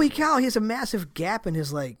it's time Holy for cow, he has a massive gap in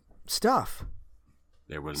his, stuff.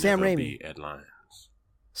 There will Sam never Raimi. be headlines.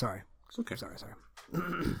 Sorry. It's okay. Sorry.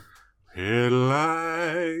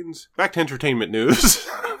 Headlines. Back to entertainment news.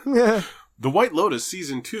 The White Lotus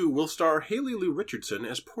Season 2 will star Haley Lou Richardson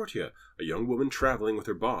as Portia, a young woman traveling with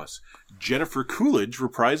her boss. Jennifer Coolidge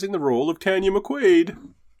reprising the role of Tanya McQuaid.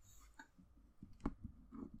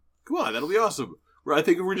 Come on, that'll be awesome. I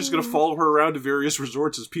think we're just going to follow her around to various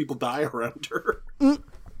resorts as people die around her.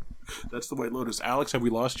 That's the White Lotus. Alex, have we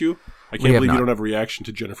lost you? I can't believe you don't have a reaction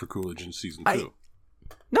to Jennifer Coolidge in Season 2.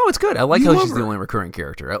 No, it's good. I like how she's the only recurring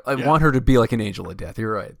character. I want her to be like an angel of death.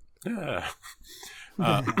 You're right. Yeah.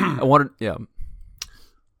 I wanted,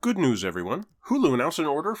 Good news, everyone. Hulu announced an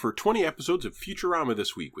order for 20 episodes of Futurama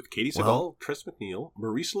this week with Katie Sagal, Tress MacNeille,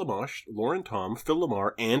 Maurice LaMarche, Lauren Tom, Phil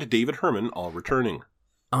Lamar, and David Herman all returning.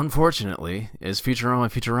 Unfortunately, is Futurama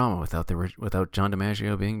without John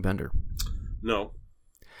DiMaggio being Bender? No.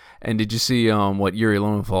 And did you see what Yuri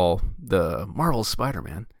Lowenthal, the Marvel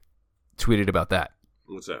Spider-Man, tweeted about that?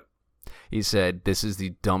 What's that? He said, "This is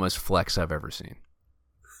the dumbest flex I've ever seen."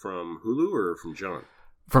 From Hulu or from John?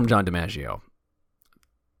 From John DiMaggio.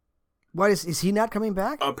 Why is he not coming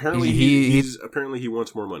back? Apparently, apparently he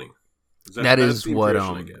wants more money. That is what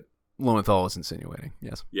Lowenthal is insinuating.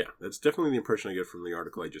 Yes. Yeah, that's definitely the impression I get from the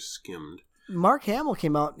article I just skimmed. Mark Hamill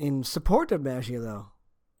came out in support of DiMaggio, though.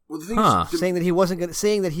 Well, the thing is, saying that he wasn't going,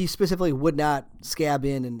 saying that he specifically would not scab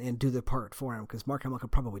in and do the part for him because Mark Hamill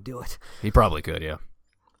could probably do it. He probably could, yeah.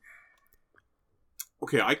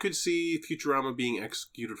 Okay, I could see Futurama being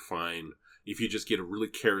executed fine if you just get a really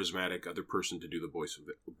charismatic other person to do the voice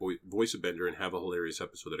of Bender and have a hilarious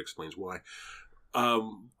episode that explains why.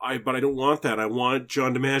 But I don't want that. I want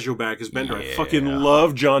John DiMaggio back as Bender. Yeah. I fucking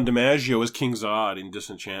love John DiMaggio as King Zod in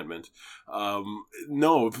Disenchantment.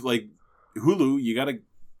 No, like Hulu, you got to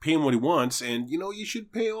pay him what he wants, and you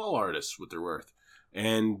should pay all artists what they're worth.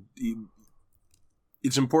 And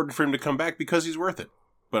it's important for him to come back because he's worth it.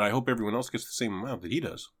 But I hope everyone else gets the same amount that he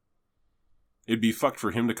does. It'd be fucked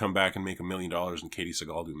for him to come back and make $1 million and Katie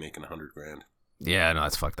Seagal do making $100,000. Yeah, no,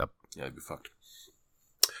 that's fucked up. Yeah, it'd be fucked.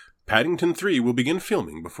 Paddington 3 will begin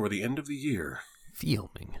filming before the end of the year.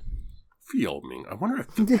 Filming. I wonder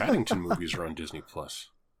if the Paddington movies are on Disney Plus.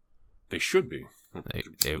 They should be.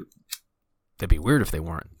 That'd be weird if they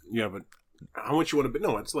weren't. Yeah, but how much you want to?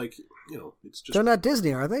 No, it's like it's just. They're not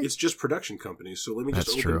Disney, are they? It's just production companies. So let me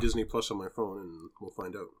just open Disney Plus on my phone and we'll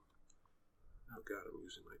find out. Oh God, I'm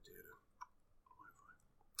using my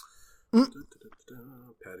data.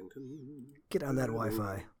 Paddington. Get on that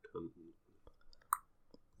Wi-Fi.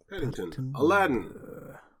 Paddington. Aladdin.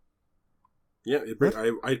 Yeah,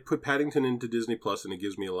 I put Paddington into Disney Plus and it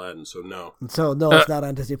gives me Aladdin. So no. So no, it's not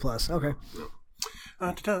on Disney Plus. Okay. No.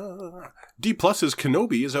 D Plus's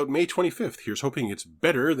Kenobi is out May 25th. Here's hoping it's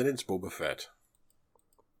better than its Boba Fett.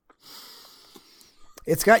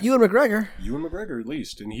 It's got Ewan McGregor. Ewan McGregor, at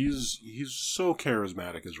least, and he's so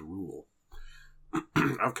charismatic as a rule.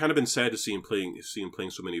 I've kind of been sad to see him playing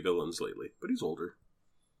so many villains lately, but he's older.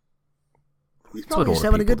 He's probably just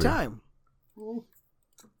having a good time. I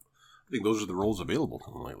think those are the roles available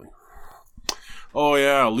to him lately. Oh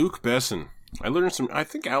yeah, Luke Besson. I learned some. I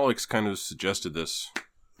think Alex kind of suggested this.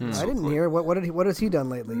 I didn't hear. What has he done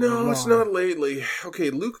lately? No, it's not lately. Okay,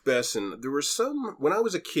 Luke Besson. There were some when I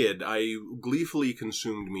was a kid. I gleefully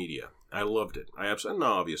consumed media. I loved it.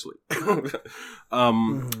 Obviously.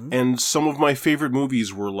 And some of my favorite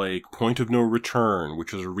movies were like Point of No Return,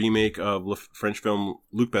 which was a remake of Luc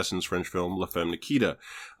Besson's French film La Femme Nikita.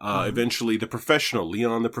 Eventually, The Professional,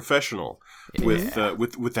 Leon the Professional, with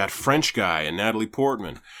that French guy and Natalie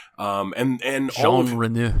Portman, and Jean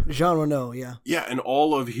Reno, yeah. Yeah, and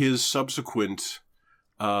all of his subsequent.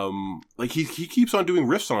 Like he keeps on doing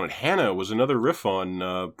riffs on it. Hannah was another riff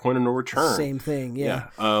on Point of No Return. Same thing, yeah.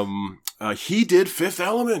 He did Fifth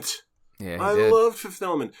Element. Yeah, I loved Fifth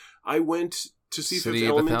Element. I went to see City Fifth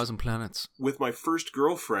of Element 1,000 Planets with my first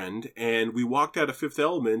girlfriend, and we walked out of Fifth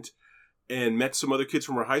Element and met some other kids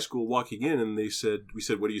from our high school walking in, and we said,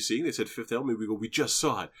 "What are you seeing?" They said, "Fifth Element." We go, "We just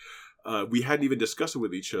saw it." We hadn't even discussed it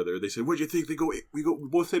with each other. They said, "What do you think?" We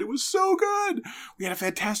both said it was so good. We had a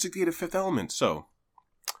fantastic day at Fifth Element. So.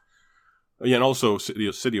 Yeah, and also City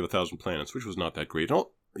of 1,000 Planets, which was not that great. Oh,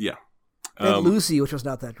 yeah. And Lucy, which was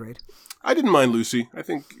not that great. I didn't mind Lucy. I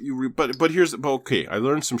think but here's okay. I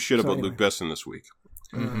learned some shit about Luc Besson this week.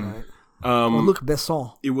 Mm-hmm. Luc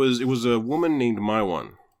Besson. It was a woman named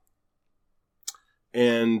Maiwan,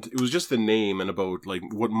 and it was just the name and about like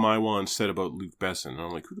what Maiwan said about Luc Besson. And I'm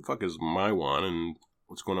like, who the fuck is Maiwan, and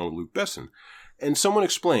what's going on with Luc Besson? And someone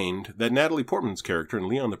explained that Natalie Portman's character in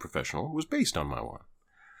Leon the Professional was based on Maiwan.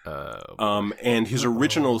 And his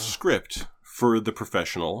original script for The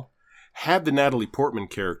Professional had the Natalie Portman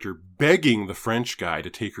character begging the French guy to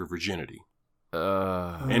take her virginity.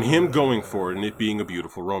 And him going for it and it being a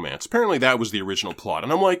beautiful romance. Apparently that was the original plot.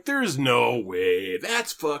 And I'm like, there's no way.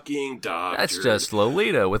 That's fucking doctored. That's just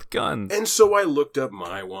Lolita with guns. And so I looked up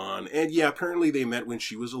Maiwan. And yeah, apparently they met when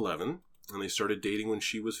she was 11. And they started dating when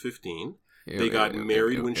she was 15. They got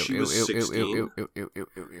married when she was 16.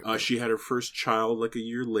 She had her first child like a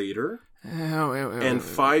year later. And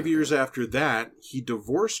 5 years after that, he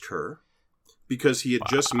divorced her because he had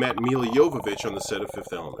just met Mila Jovovich on the set of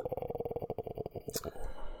Fifth Element.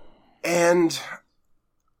 And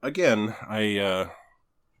again,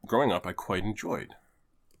 growing up, I quite enjoyed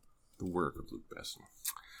the work of Luc Besson.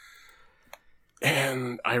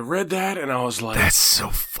 And I read that and I was like, that's so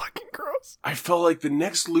fucking gross. I felt like the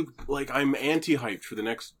next Luke, like I'm anti-hyped for the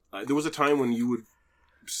next, there was a time when you would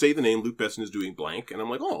say the name Luc Besson is doing blank and I'm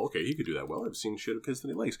like, oh, okay, he could do that well. I've seen shit of his that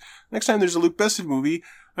he likes. Next time there's a Luc Besson movie,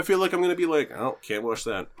 I feel like I'm going to be like, oh, can't watch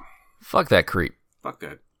that. Fuck that creep. Fuck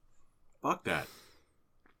that.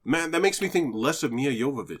 Man, that makes me think less of Mia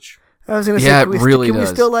Jovovich. I was going to say, yeah, can we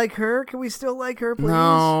still like her? Can we still like her, please?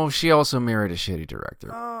 No, she also married a shitty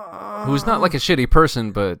director. Who's not like a shitty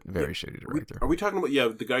person, but very shitty director. Are we talking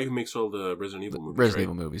about, the guy who makes all the Resident Evil movies, Resident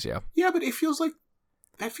Evil movies, yeah. Yeah, but it feels like,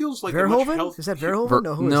 that feels like Verhoeven? Is that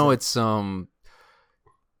Verhoeven? No, it's someone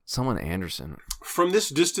Anderson. From this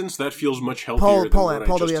distance, that feels much healthier than what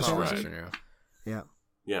I just described. Yeah.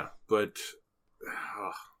 Yeah, but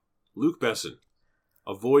Luc Besson,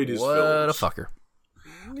 avoid his what films. What a fucker.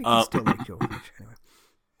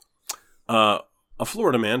 A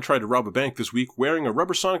Florida man tried to rob a bank this week wearing a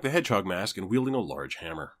rubber Sonic the Hedgehog mask and wielding a large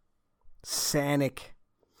hammer. Sanic.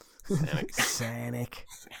 That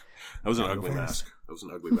was an ugly mask.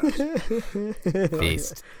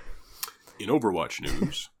 Beast. In Overwatch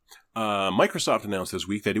news, Microsoft announced this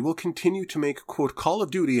week that it will continue to make, quote, Call of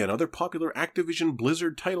Duty and other popular Activision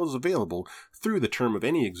Blizzard titles available through the term of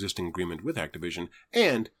any existing agreement with Activision,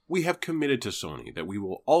 and we have committed to Sony that we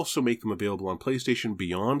will also make them available on PlayStation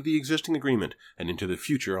beyond the existing agreement and into the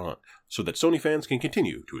future on, so that Sony fans can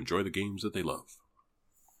continue to enjoy the games that they love.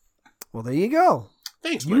 Well, there you go.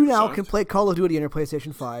 Thanks, You Microsoft. now can play Call of Duty on your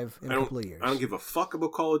PlayStation 5 in a couple of years. I don't give a fuck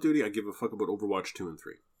about Call of Duty. I give a fuck about Overwatch 2 and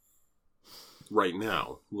 3. Right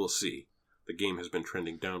now, we'll see. The game has been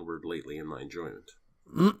trending downward lately in my enjoyment.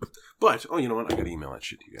 But, you know what? I gotta email that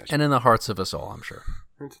shit to you guys. And in the hearts of us all, I'm sure.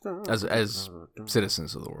 As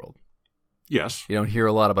citizens of the world. Yes. You don't hear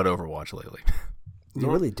a lot about Overwatch lately. You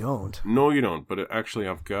really don't. No, you don't. But actually,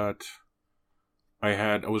 I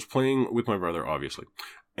was playing with my brother, obviously.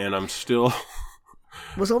 And I'm still...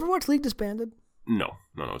 Was Overwatch League disbanded? No,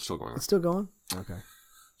 it's still going on. It's still going? Okay.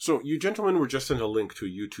 So, you gentlemen were just sent a link to a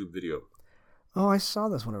YouTube video. Oh, I saw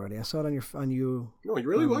this one already. I saw it on you. No, you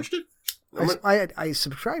really watched it? I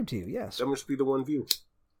subscribed to you, yes. That must be the one view.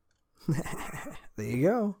 There you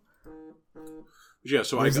go. Yeah,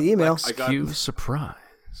 so There's the email. I got Cue surprise.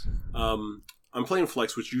 I'm playing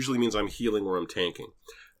Flex, which usually means I'm healing or I'm tanking.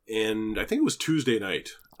 And I think it was Tuesday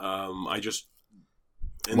night. Love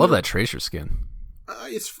that Tracer skin.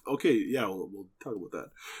 It's okay. Yeah, we'll talk about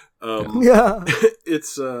that. Yeah.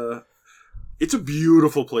 It's a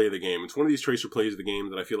beautiful play of the game. It's one of these Tracer plays of the game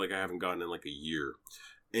that I feel like I haven't gotten in like a year.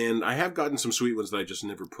 And I have gotten some sweet ones that I just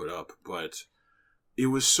never put up. But it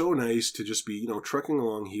was so nice to just be, trucking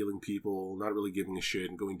along, healing people, not really giving a shit,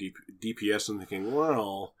 and going DPS and thinking,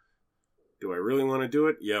 well, do I really want to do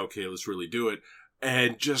it? Yeah, okay, let's really do it.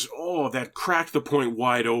 And just, that cracked the point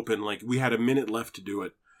wide open. Like, we had a minute left to do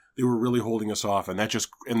it. They were really holding us off, and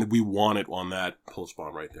we won it on that pulse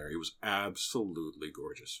bomb right there. It was absolutely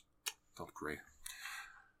gorgeous. Felt great.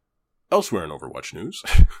 Elsewhere in Overwatch news,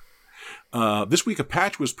 this week a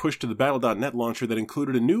patch was pushed to the Battle.net launcher that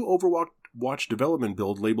included a new Overwatch development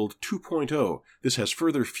build labeled 2.0. This has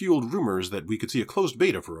further fueled rumors that we could see a closed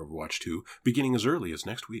beta for Overwatch 2 beginning as early as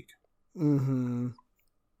next week. Mm-hmm.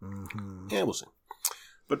 Mm-hmm. Yeah, we'll see.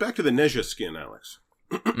 But back to the Nezha skin, Alex.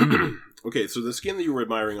 Okay, so the skin that you were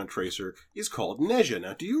admiring on Tracer is called Nezha.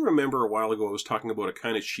 Now, do you remember a while ago I was talking about a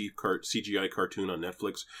kind of cheap CGI cartoon on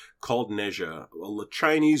Netflix called Nezha, a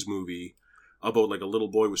Chinese movie about like a little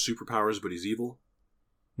boy with superpowers, but he's evil?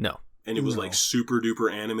 No. And it was like super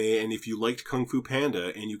duper anime, and if you liked Kung Fu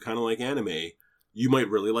Panda and you kind of like anime, you might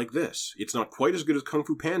really like this. It's not quite as good as Kung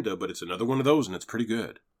Fu Panda, but it's another one of those, and it's pretty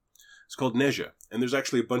good. It's called Nezha, and there's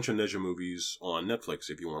actually a bunch of Nezha movies on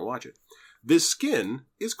Netflix if you want to watch it. This skin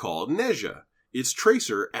is called Nezha. It's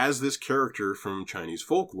Tracer as this character from Chinese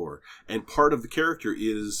folklore, and part of the character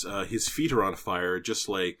is his feet are on fire, just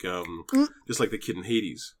like the kid in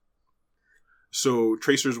Hades. So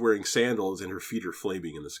Tracer's wearing sandals, and her feet are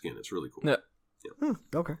flaming in the skin. It's really cool. Yeah.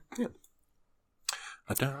 Okay. Yeah.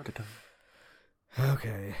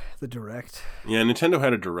 Okay. The Direct. Yeah, Nintendo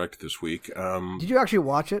had a Direct this week. Did you actually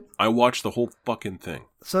watch it? I watched the whole fucking thing.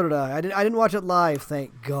 So did I. I didn't watch it live,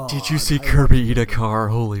 thank God. Did you see Kirby eat a car?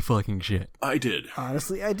 Holy fucking shit. I did.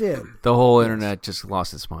 Honestly, I did. The whole internet just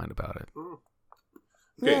lost its mind about it.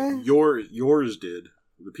 Okay, Yeah. yours did.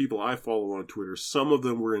 The people I follow on Twitter, some of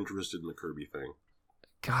them were interested in the Kirby thing.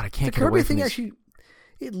 God, I can't The get away Kirby from thing these. actually,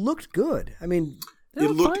 it looked good. I mean,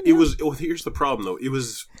 Here's the problem though. It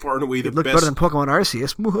was far and away the it looked best. better than Pokemon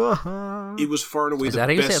Arceus. It was far and away Is the that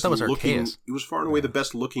how you say it? I best thought it was looking. Arceus. It was far and away the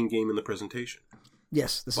best looking game in the presentation.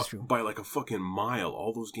 Yes, this is true. By like a fucking mile.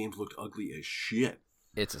 All those games looked ugly as shit.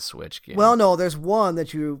 It's a Switch game. Well, no, there's one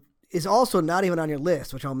that is also not even on your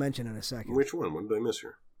list, which I'll mention in a second. Which one? What did I miss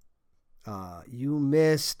here? You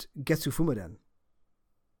missed Getsu Fumaden.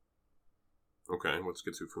 Okay, what's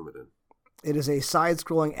Getsu Fumaden? It is a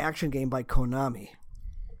side-scrolling action game by Konami.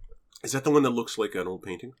 Is that the one that looks like an old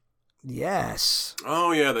painting? Yes.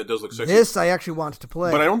 Oh yeah, that does look sexy. This I actually wanted to play.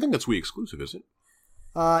 But I don't think that's Wii exclusive, is it?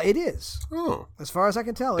 It is. Oh. As far as I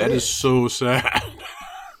can tell, That is so sad.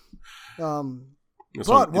 But It's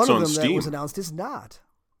one of them Steam. that was announced is not.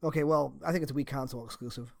 Okay, well, I think it's a Wii console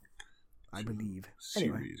exclusive. I believe.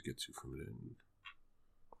 Anyway, Series Getsu Fumaden.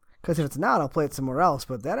 because if it's not, I'll play it somewhere else.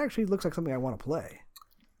 But that actually looks like something I want to play.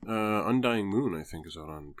 Undying Moon, I think, is out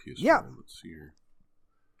on PS4. Yeah. Let's see here.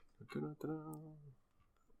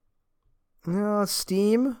 No, it's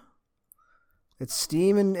Steam. It's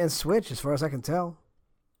Steam and Switch, as far as I can tell.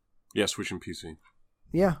 Yeah, Switch and PC.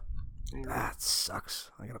 Yeah. There you go. That sucks.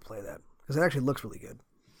 I gotta play that because it actually looks really good.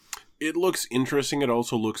 It looks interesting. It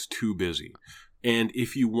also looks too busy. And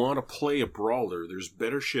if you want to play a brawler, there's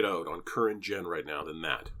better shit out on current gen right now than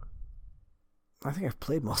that. I think I've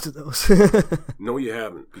played most of those. No, you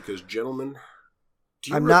haven't, because, gentlemen,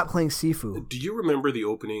 I'm not playing Sifu. Do you remember the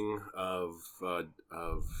opening of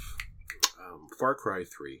Far Cry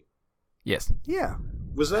 3? Yes. Yeah.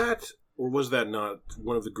 Was that, or was that not,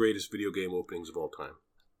 one of the greatest video game openings of all time?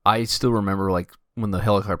 I still remember, like, when the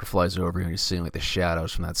helicopter flies over you and you're seeing, like, the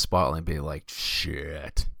shadows from that spotlight and being like,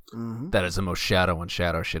 shit. Mm-hmm. That is the most shadow on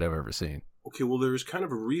shadow shit I've ever seen. Okay, well, there's kind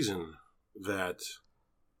of a reason that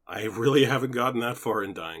I really haven't gotten that far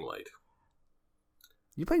in Dying Light.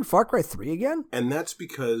 You playing Far Cry 3 again? And that's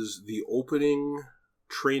because the opening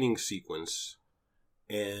training sequence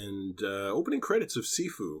and opening credits of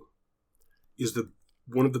Sifu is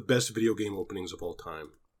one of the best video game openings of all time.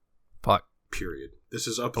 Fuck. Period. This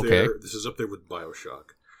is up Okay. there. This is up there with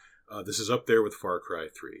BioShock. This is up there with Far Cry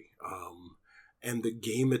 3. And the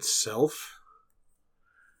game itself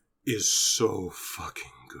is so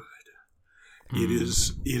fucking good. It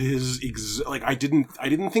is like I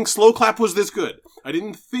didn't think Slow Clap was this good. I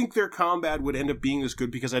didn't think their combat would end up being this good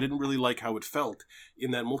because I didn't really like how it felt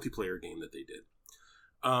in that multiplayer game that they did.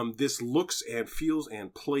 This looks and feels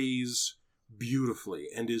and plays beautifully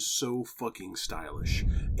and is so fucking stylish.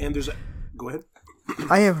 And go ahead.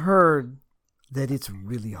 I have heard that it's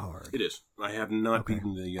really hard. It is. I have not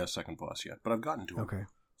beaten the second boss yet, but I've gotten to him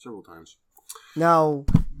several times. Now,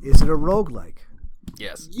 is it a roguelike?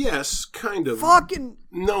 Yes. Yes, kind of. Fucking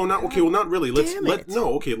No, not okay. Well, not really. Damn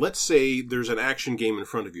it. Let's say there's an action game in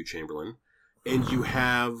front of you, Chamberlain, and you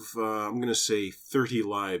have I'm going to say 30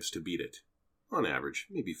 lives to beat it, on average,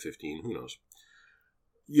 maybe 15. Who knows?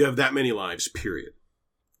 You have that many lives. Period.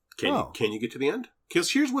 Can you get to the end?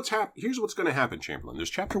 Because here's what's going to happen, Chamberlain. There's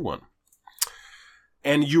chapter 1.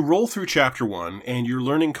 And you roll through chapter 1, and you're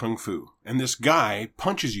learning Kung Fu. And this guy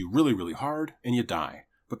punches you really, really hard, and you die.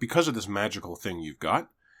 But because of this magical thing you've got,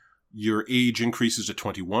 your age increases to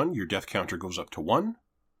 21, your death counter goes up to 1,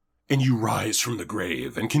 and you rise from the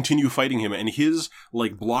grave and continue fighting him. And his,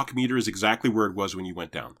 block meter is exactly where it was when you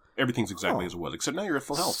went down. Everything's exactly as it was, except now you're at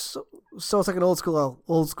full health. So it's like an old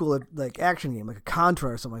school action game, like a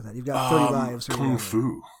Contra or something like that. You've got 30 lives. Kung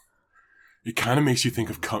Fu. It kind of makes you think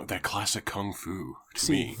of that classic Kung Fu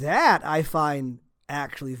to me. That I find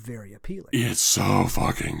actually very appealing. It's so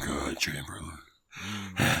fucking good, Chamberlain.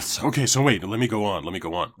 Yes. Okay, so wait, let me go on.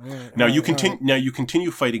 Now you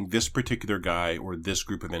continue fighting this particular guy or this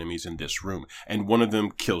group of enemies in this room, and one of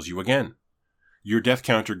them kills you again. Your death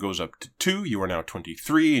counter goes up to 2, you are now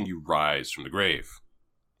 23, and you rise from the grave.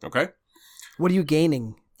 Okay? What are you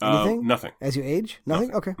gaining? Anything? Nothing. As you age?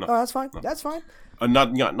 Nothing? Okay. Nothing. Oh, that's fine. Nothing. That's fine.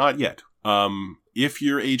 Not yet. If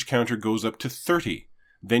your age counter goes up to 30,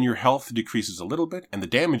 then your health decreases a little bit, and the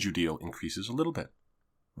damage you deal increases a little bit.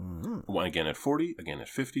 One again at 40, again at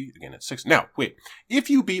 50, again at 60. Now, wait. If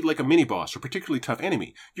you beat a mini-boss or particularly tough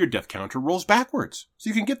enemy, your death counter rolls backwards. So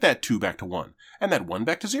you can get that 2 back to 1, and that 1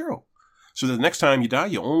 back to 0. So that the next time you die,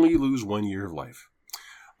 you only lose 1 year of life.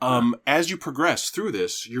 As you progress through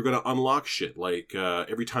this, you're going to unlock shit.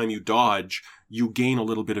 Every time you dodge, you gain a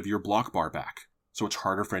little bit of your block bar back. So it's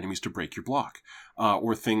harder for enemies to break your block.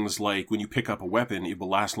 Or things like when you pick up a weapon, it will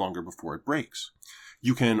last longer before it breaks.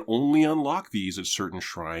 You can only unlock these at certain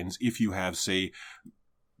shrines if you have, say,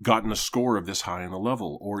 gotten a score of this high on the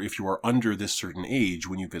level, or if you are under this certain age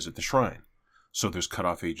when you visit the shrine. So there's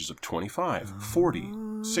cutoff ages of 25, 40,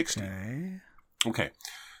 60. Okay.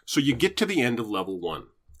 So you get to the end of level 1,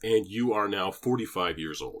 and you are now 45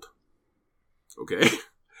 years old. Okay?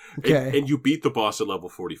 Okay. And you beat the boss at level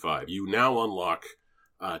 45. You now unlock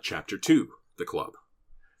Chapter 2, the club.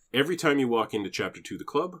 Every time you walk into Chapter 2, the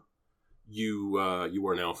club, you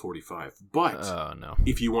are now 45. But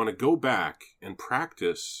if you want to go back and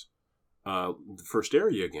practice the first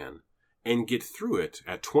area again and get through it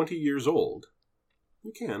at 20 years old,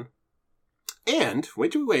 you can. And,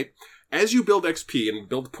 wait, as you build XP and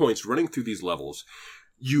build points running through these levels,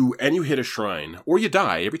 you hit a shrine, or you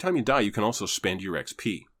die. Every time you die, you can also spend your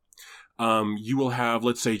XP. You will have,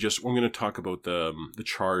 let's say, I'm going to talk about the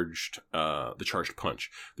charged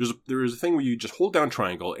punch. There is a thing where you just hold down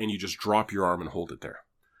triangle and you just drop your arm and hold it there,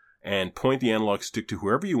 and point the analog stick to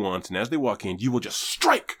whoever you want. And as they walk in, you will just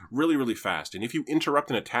strike really, really fast. And if you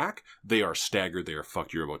interrupt an attack, they are staggered. They are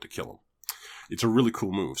fucked. You're about to kill them. It's a really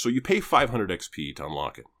cool move. So you pay 500 XP to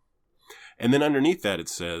unlock it, and then underneath that it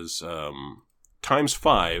says times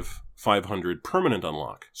 5. 500 permanent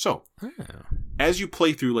unlock. So, as you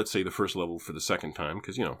play through, let's say, the first level for the second time,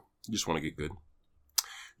 because, you just want to get good,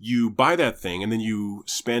 you buy that thing, and then you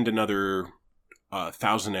spend another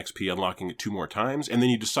 1,000 XP unlocking it 2 more times, and then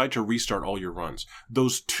you decide to restart all your runs.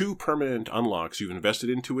 Those 2 permanent unlocks you've invested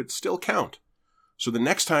into it still count. So the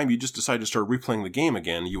next time you just decide to start replaying the game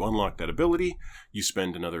again, you unlock that ability, you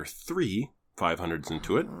spend another 3 500s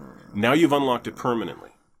into it. Now you've unlocked it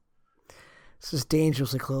permanently. This is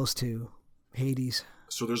dangerously close to Hades.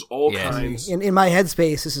 So there's all kinds. In my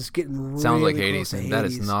headspace, this is getting really Sounds like close Hades, to and that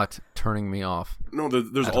is not turning me off. No,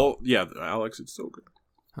 there's all. Yeah, Alex, it's so good.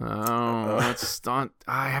 Oh, it's on.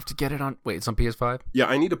 I have to get it on. Wait, it's on PS5? Yeah,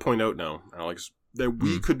 I need to point out now, Alex, that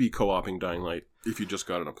we could be co-oping Dying Light if you just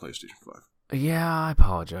got it on PlayStation 5. Yeah, I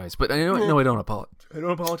apologize, but I don't apologize. I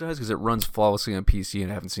don't apologize because it runs flawlessly on PC,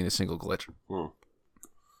 and I haven't seen a single glitch.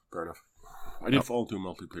 Fair enough. I did fall into a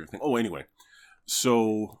multiplayer thing. Oh, anyway,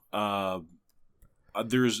 so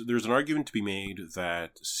there's an argument to be made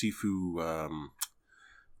that Sifu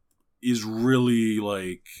is really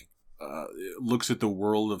like looks at the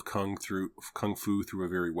world of kung fu through a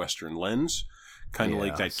very Western lens. Kind of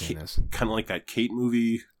like that Kate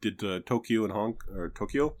movie did Tokyo and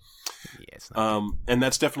Tokyo. Yeah, it's not and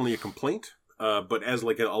that's definitely a complaint. But as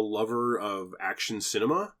like a lover of action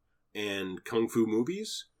cinema and kung fu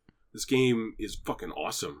movies, this game is fucking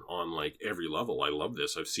awesome on like every level. I love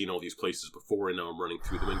this. I've seen all these places before, and now I'm running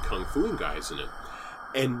through them and kung fuing guys in it.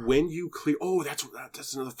 And when you clear,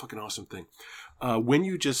 that's another fucking awesome thing. When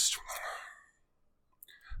you just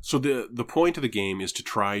So the point of the game is to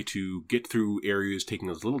try to get through areas taking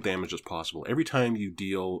as little damage as possible. Every time you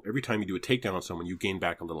do a takedown on someone, you gain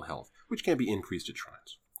back a little health, which can be increased at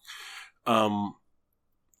shrines.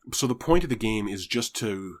 So the point of the game is just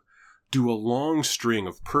to do a long string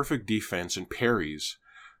of perfect defense and parries,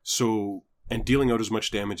 and dealing out as much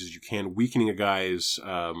damage as you can, weakening a guy's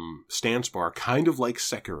stance bar, kind of like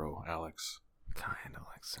Sekiro, Alex. Kind of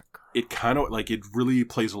like Sekiro. It really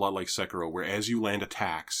plays a lot like Sekiro, where as you land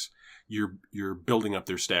attacks, you're building up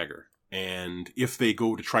their stagger. And if they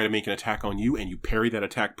go to try to make an attack on you and you parry that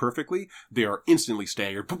attack perfectly, they are instantly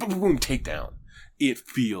staggered. Boom, boom, boom, boom, takedown. It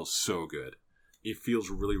feels so good. It feels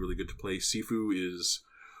really, really good to play. Sifu is,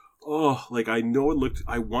 I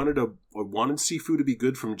wanted Sifu to be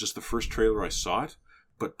good from just the first trailer I saw it,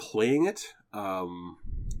 but playing it,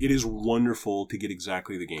 it is wonderful to get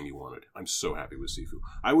exactly the game you wanted. I'm so happy with Sifu.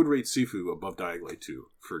 I would rate Sifu above Dying Light 2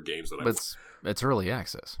 for games that I want. It's early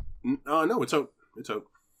access. No, it's out. It's out.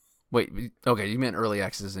 Wait, okay, you meant early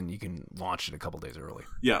access and you can launch it a couple days early.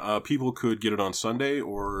 Yeah, people could get it on Sunday,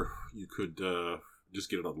 or you could just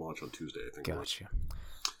get it on launch on Tuesday, I think. Gotcha.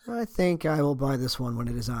 I think I will buy this one when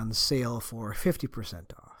it is on sale for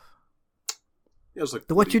 50% off. Yeah, it's like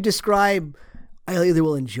what you describe, I either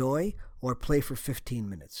will enjoy or play for 15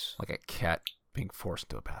 minutes. Like a cat being forced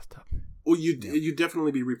into a bathtub. Well, you'd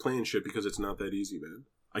definitely be replaying shit because it's not that easy, man.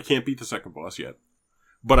 I can't beat the second boss yet,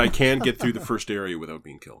 but I can get through the first area without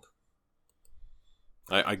being killed.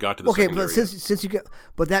 I got to the second area. Okay, but since you get,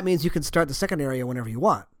 but that means you can start the second area whenever you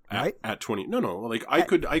want, right? At 20. No. Like I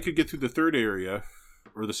could get through the third area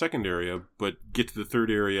or the second area, but get to the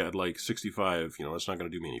third area at like 65. That's not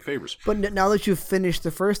going to do me any favors. But now that you've finished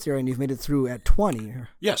the first area and you've made it through at 20,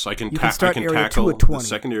 yes, I can start area tackle 2 at 20. the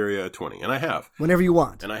second area at 20, and I have whenever you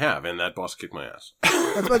want. And I have, and that boss kicked my ass.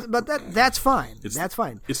 but that's fine. That's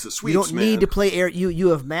fine. It's the sweets, you don't need to play area. You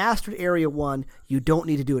have mastered area 1. You don't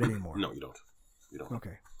need to do it anymore. No, you don't.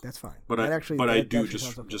 Okay, that's fine. But I do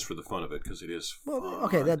just for the fun of it because it is. Well,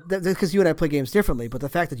 okay, that's because you and I play games differently. But the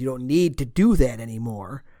fact that you don't need to do that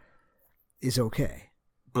anymore is okay.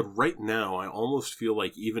 But right now, I almost feel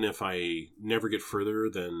like even if I never get further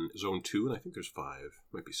than Zone 2, and I think there's 5,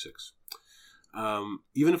 might be 6.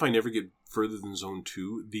 Even if I never get further than Zone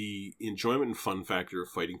 2, the enjoyment and fun factor of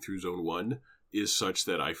fighting through Zone 1 is such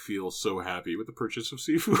that I feel so happy with the purchase of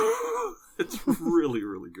Sifu. It's really,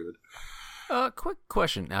 really good. Quick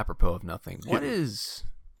question, apropos of nothing. What is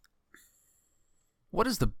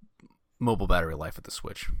the mobile battery life of the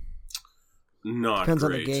Switch? Not Depends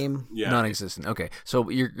great. on the game. Yeah. Non-existent. Okay, so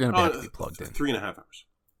you're going to have to be plugged in. 3.5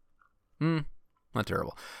 hours. Not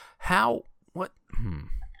terrible.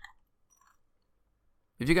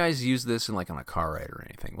 If you guys use this on a car ride or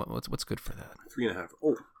anything, what's good for that? 3.5.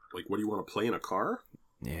 Oh, like what do you want to play in a car?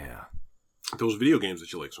 Yeah. Those video games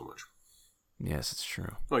that you like so much. Yes, it's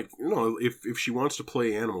true. Like, if she wants to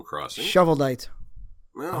play Animal Crossing. Shovel Knight.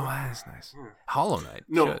 Well, oh, that's nice. Hollow Knight.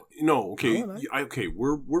 No, okay. Okay,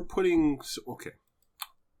 we're putting... Okay.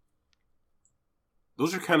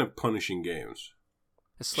 Those are kind of punishing games.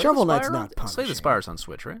 Shovel Knight's not punishing. Slay the Spire's on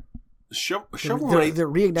Switch, right? Shovel Knight... The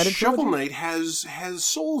reignited Shovel Knight has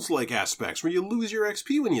Souls-like aspects where you lose your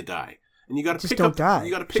XP when you die. And you got to pick up... Die.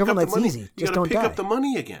 You got to pick Shovel up the Knight's money. easy. You got to pick up the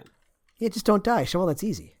money again. Yeah, just don't die. Shovel Knight's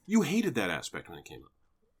easy. You hated that aspect when it came up.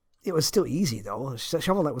 It was still easy, though.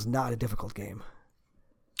 Shovel Knight was not a difficult game.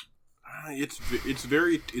 It's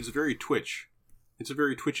very Twitch. It's a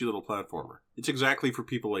very twitchy little platformer. It's exactly for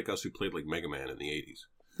people like us who played like Mega Man in the 80s.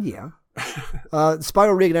 Yeah.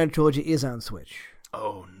 Spyro Reignited Trilogy is on Switch.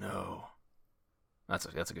 Oh no, that's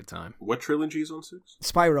a good time. What trilogy is on 6?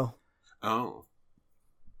 Spyro. Oh.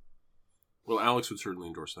 Well, Alex would certainly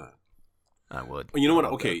endorse that. I would. You know what? I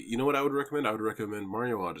love Okay, that. you know what I would recommend? I would recommend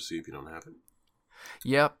Mario Odyssey if you don't have it.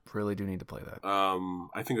 Yep, really do need to play that.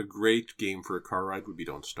 I think a great game for a car ride would be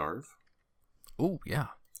Don't Starve. Oh yeah.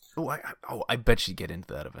 I bet you get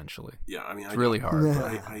into that eventually. Yeah, I mean, It's really hard.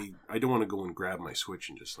 I don't want to go and grab my Switch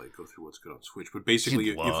and just like go through what's good on Switch. But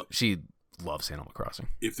basically, She loves Animal Crossing.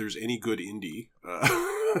 if there's any good indie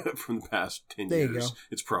from the past 10 There you years, go.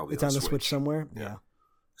 it's probably It's on the Switch somewhere. Yeah.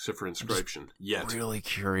 Except for Inscription. Yet. Really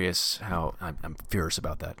curious how I'm furious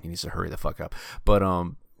about that. He needs to hurry the fuck up. But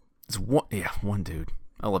it's one dude.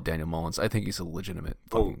 I love Daniel Mullins. I think he's a legitimate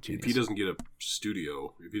fucking genius. If he doesn't get a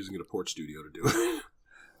port studio to do it,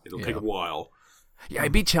 it'll take a while. Yeah, I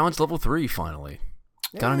beat challenge level 3 finally.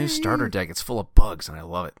 Got a new starter deck. It's full of bugs and I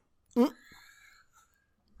love it.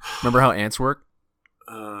 Remember how ants work,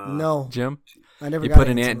 No. Jim? I never You got put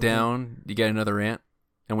an ants ant in the game. down, you get another ant,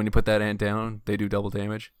 and when you put that ant down, they do double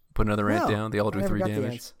damage. Put another ant No, down, they all I do never 3 got the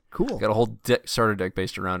damage. ants. Cool. Got a whole starter deck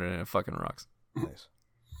based around it, and it fucking rocks. Nice.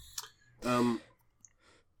 Um,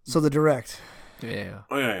 So the Direct. Yeah.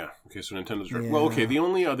 Oh, yeah. Okay, so Nintendo's Direct. Yeah. Well, okay, the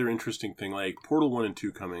only other interesting thing, like Portal 1 and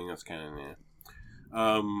 2 coming, that's kind of,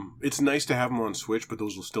 it's nice to have them on Switch, but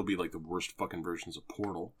those will still be like the worst fucking versions of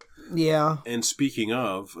Portal. Yeah. And speaking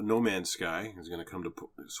of, No Man's Sky is going to come to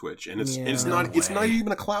Switch, and it's No it's not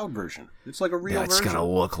even a cloud version. It's like a real Yeah, it's version. gonna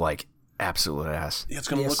look like absolute ass. Yeah, it's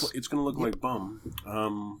gonna Yes. look like bum.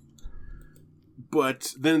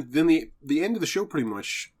 But then the end of the show, pretty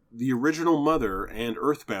much, the original Mother and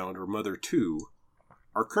Earthbound, or Mother 2,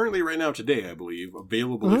 are currently right now today, I believe,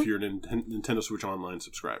 available if you're a Nintendo Switch Online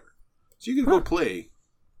subscriber. So you can go play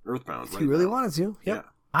Earthbound. If right you really now. wanted to. Yep. Yeah.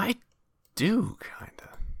 I do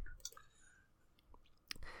kinda.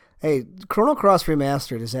 Hey, Chrono Cross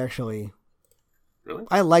Remastered is actually... Really?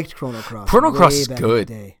 I liked Chrono Cross. Chrono way Cross is back in the good.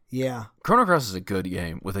 day. Yeah. Chrono Cross is a good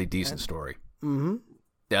game with a decent story. Mm-hmm.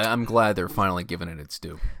 Yeah, I'm glad they're finally giving it its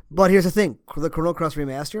due. But here's the thing. The Chrono Cross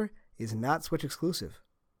Remaster is not Switch exclusive.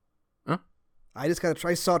 Huh? I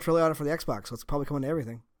saw a trailer on it for the Xbox, so it's probably coming to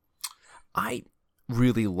everything. I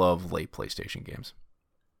really love late PlayStation games.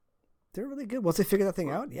 They're really good. Once they figure that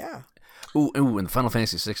thing out, yeah. Ooh, and Final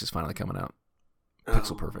Fantasy VI is finally coming out.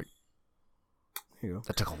 Pixel perfect. Here you go.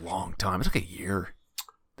 That took a long time. It took a year.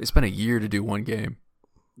 They spent a year to do one game.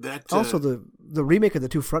 That Also, the remake of the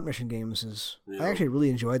 2 Front Mission games is... Yeah. I actually really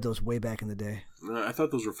enjoyed those way back in the day. I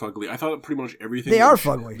thought those were fugly. I thought pretty much everything. They are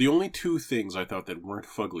fugly. The only 2 things I thought that weren't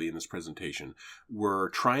fugly in this presentation were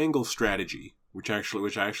Triangle Strategy, which I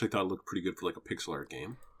actually thought looked pretty good for like a pixel art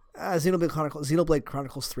game. Xenoblade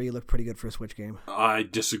Chronicles 3 looked pretty good for a Switch game. I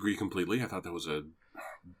disagree completely. I thought that was a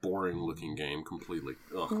boring-looking game completely.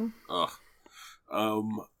 Ugh.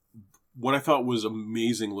 What I thought was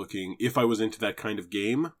amazing looking, if I was into that kind of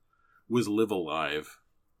game, was Live Alive.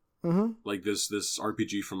 Mm-hmm. Like this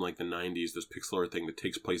RPG from like the 90s, this pixel art thing that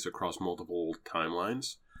takes place across multiple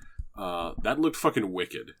timelines. That looked fucking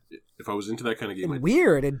wicked. If I was into that kind of game, And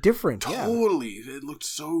weird and different. Yeah. totally. It looked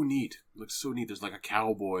so neat. There's like a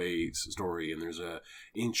cowboy story, and there's a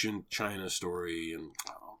ancient China story, and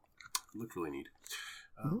it looked really neat.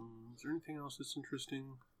 Is there anything else that's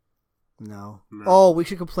interesting? No. No. Oh, we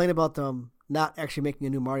should complain about them not actually making a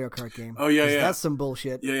new Mario Kart game. Oh, yeah, 'Cause yeah. That's some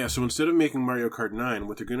bullshit. Yeah. So instead of making Mario Kart 9,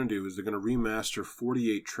 what they're going to do is they're going to remaster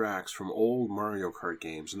 48 tracks from old Mario Kart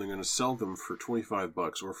games, and they're going to sell them for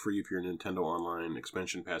 $25 or free if you're a Nintendo Online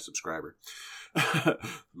Expansion Pass subscriber.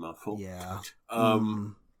 Mouthful. Yeah.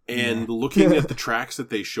 And looking at the tracks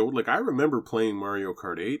that they showed, like I remember playing Mario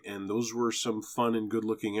Kart 8, and those were some fun and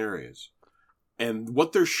good-looking areas. And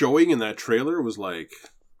what they're showing in that trailer was like,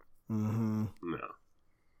 Mm-hmm. no,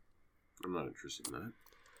 I'm not interested in that.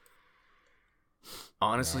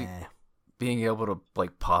 Honestly, being able to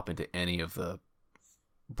like pop into any of the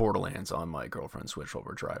Borderlands on my girlfriend's Switch while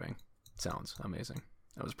we're driving sounds amazing.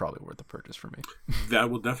 That was probably worth the purchase for me. That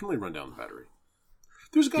will definitely run down the battery.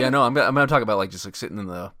 There's got Yeah, no, I'm gonna talk about like just like sitting in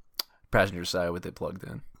the passenger side with it plugged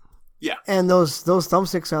in. Yeah. And those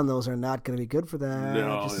thumbsticks on those are not going to be good for that.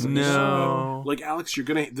 No, Just- No. Like Alex,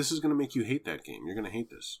 this is gonna make you hate that game. You're gonna hate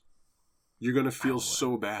this. You're gonna feel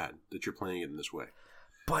so bad that you're playing it in this way.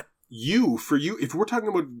 But if we're talking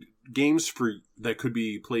about games that could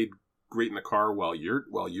be played great in the car while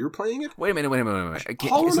you're playing it, wait a minute.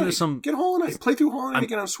 Hollow Isn't there Knight. some? Get Hollow Knight. Play through Hollow Knight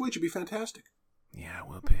again on Switch. It'd be fantastic. Yeah, it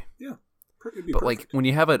will be. Yeah, it'd be But like perfect. when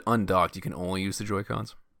you have it undocked, you can only use the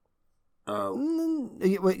Joy-Cons.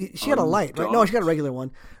 She had a light, right? No, she got a regular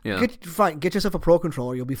one. Yeah. Get yourself a Pro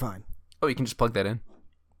Controller. You'll be fine. Oh, you can just plug that in?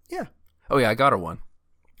 Yeah. Oh, yeah, I got her one.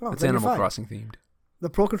 Oh, It's then you're Animal fine. Crossing themed. The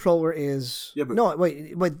Pro Controller is not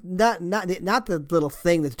the little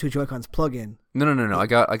thing that the two Joy-Cons plug in. No. I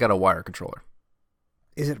got a wire controller.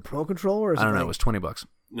 Is it a Pro Controller? Or is I don't it know. It was $20.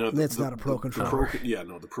 No, That's not a Pro Controller.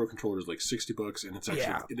 The Pro Controller is like $60, and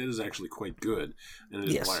it is actually quite good, and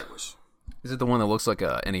it is wireless. Is it the one that looks like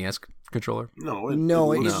a NES controller? No, it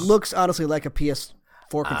looks honestly like a PS4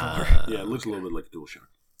 controller. Yeah, it looks a little bit like a DualShock.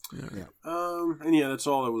 Yeah. And that's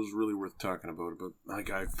all that was really worth talking about. But like,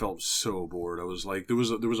 I felt so bored. I was like, there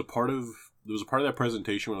was a part of that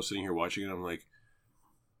presentation when I was sitting here watching it. I'm like,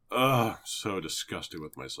 so disgusted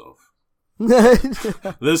with myself.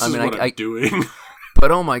 This is what I'm doing. But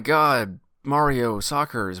oh my god, Mario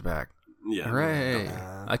Soccer is back! Yeah, hooray!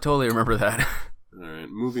 I totally remember that. All right,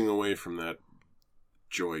 moving away from that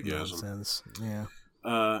joygasm. Nonsense. Yeah.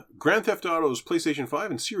 Grand Theft Auto's PlayStation 5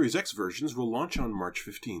 and Series X versions will launch on March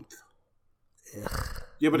 15th. Ugh.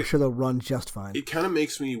 Yeah, but I'm sure they'll run just fine. It kind of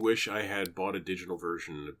makes me wish I had bought a digital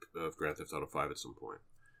version of Grand Theft Auto 5 at some point.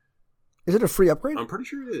 Is it a free upgrade? I'm pretty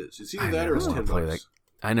sure it is. It's either that or it's $10.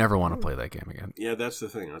 I never want to play that game again. Yeah, that's the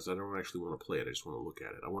thing. I don't actually want to play it. I just want to look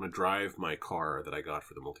at it. I want to drive my car that I got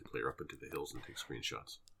for the multiplayer up into the hills and take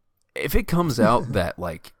screenshots. If it comes out that,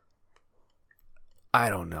 like,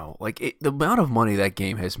 I don't know, like, the amount of money that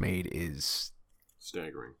game has made is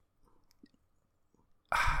staggering.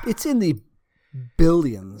 It's in the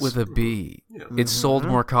billions. With a B. Yeah. It's sold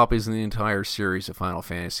more copies than the entire series of Final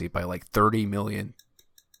Fantasy by, like, 30 million.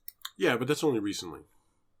 Yeah, but that's only recently.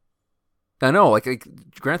 I know, like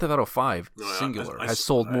Grand Theft Auto 5, singular, has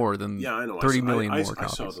sold more than 30 million more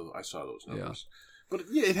copies. I saw those numbers. Yeah. But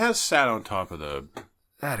yeah, it has sat on top of the...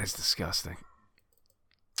 That is disgusting.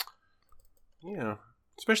 Yeah.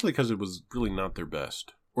 Especially because it was really not their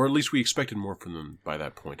best. Or at least we expected more from them by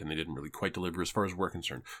that point, and they didn't really quite deliver as far as we're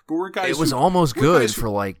concerned. But we're guys. It was almost good for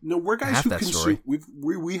like we're guys half who that consume. story.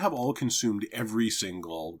 We have all consumed every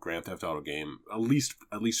single Grand Theft Auto game, at least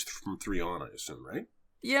from 3 on, I assume, right?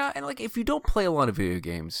 Yeah, and like if you don't play a lot of video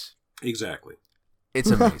games, exactly,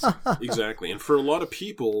 it's amazing. Exactly, and for a lot of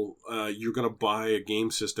people, you're going to buy a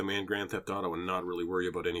game system and Grand Theft Auto and not really worry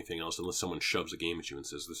about anything else unless someone shoves a game at you and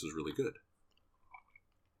says this is really good.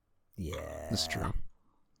 Yeah, that's true.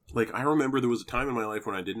 Like, I remember there was a time in my life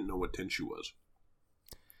when I didn't know what Tenchu was.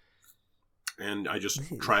 And I just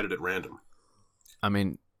tried it at random. I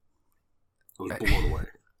mean... I was blown away.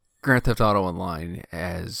 Grand Theft Auto Online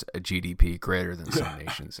has a GDP greater than some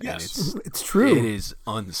nations. Yes. And it's true. It is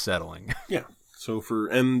unsettling. Yeah. So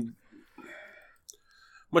and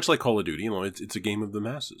much like Call of Duty, it's a game of the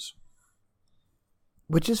masses.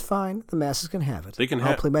 Which is fine. The masses can have it. They can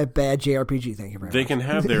I'll play my bad JRPG. Thank you very much. They can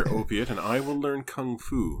have their opiate, and I will learn Kung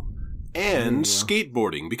Fu. And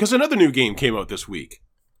skateboarding, because another new game came out this week.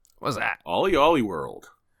 What's that? Ollie Ollie World.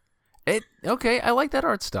 Okay, I like that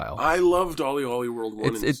art style. I loved Ollie Ollie World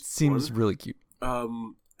 1. It seems really cute.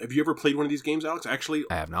 Have you ever played one of these games, Alex? Actually,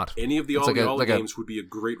 I have not. Any of the Ollie Ollie games would be a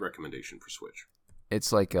great recommendation for Switch.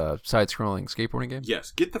 It's like a side-scrolling skateboarding game?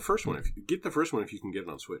 Yes. Get the first one if you can get it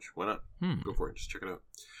on Switch. Why not? Go for it. Just check it out.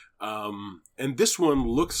 And this one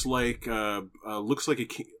looks like it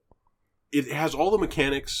has all the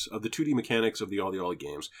mechanics of the 2D mechanics of the Ollie Ollie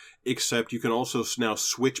games, except you can also now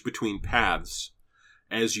switch between paths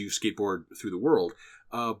as you skateboard through the world.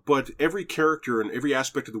 But every character and every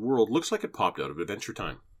aspect of the world looks like it popped out of Adventure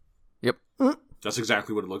Time. Yep. That's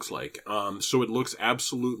exactly what it looks like. So it looks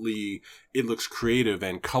creative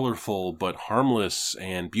and colorful, but harmless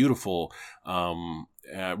and beautiful,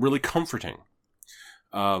 really comforting.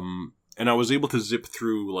 And I was able to zip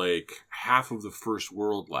through like half of the first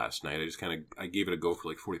world last night. I gave it a go for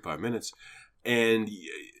like 45 minutes, and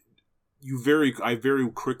I very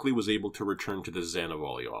quickly was able to return to the zen of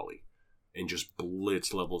Ollie Ollie and just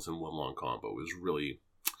blitz levels in one long combo. It was really,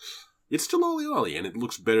 it's still Ollie Ollie, and it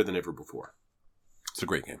looks better than ever before. It's a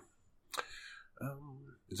great game.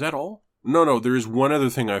 Is that all? No, there is one other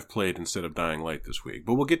thing I've played instead of Dying Light this week,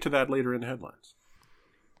 but we'll get to that later in the headlines.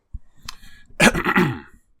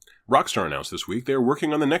 Rockstar announced this week they're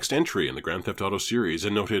working on the next entry in the Grand Theft Auto series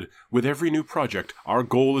and noted, with every new project, our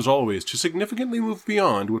goal is always to significantly move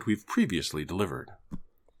beyond what we've previously delivered.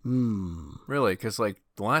 Really? Because like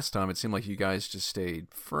the last time it seemed like you guys just stayed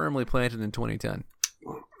firmly planted in 2010.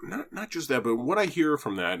 Well, not just that, but what I hear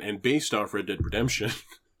from that, and based off Red Dead Redemption,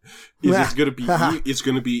 is it's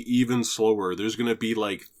going to be even slower. There's going to be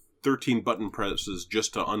like 13 button presses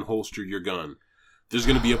just to unholster your gun. There's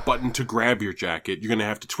going to be a button to grab your jacket. You're going to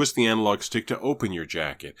have to twist the analog stick to open your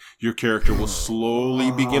jacket. Your character will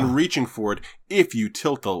slowly begin reaching for it if you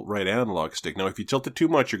tilt the right analog stick. Now, if you tilt it too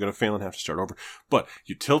much, you're going to fail and have to start over. But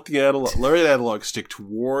you tilt the right analog stick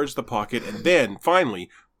towards the pocket, and then, finally,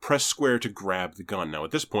 press square to grab the gun. Now,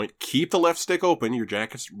 at this point, keep the left stick open. Your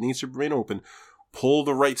jacket needs to remain open. Pull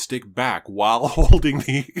the right stick back while holding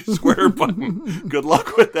the square button. Good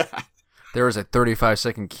luck with that. There is a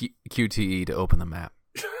 35-second QTE to open the map.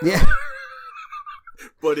 Yeah.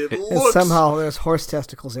 But it And looks... somehow there's horse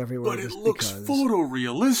testicles everywhere. But it just looks because.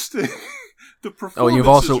 photorealistic. The performances Oh, you've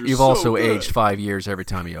are also so good. aged 5 years every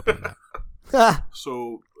time you open the map. Ah,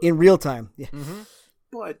 So, in real time. Yeah.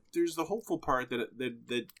 but there's the hopeful part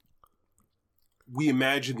that we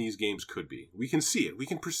imagine these games could be. We can see it. We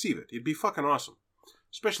can perceive it. It'd be fucking awesome.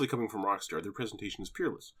 Especially coming from Rockstar. Their presentation is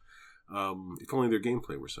peerless. If only their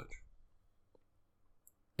gameplay were such.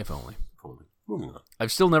 If only. If only. Moving on.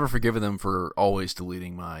 I've still never forgiven them for always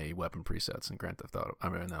deleting my weapon presets in Grand Theft Auto. I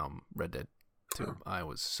mean, Red Dead 2. I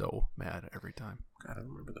was so mad every time. God, I don't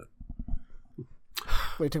remember that.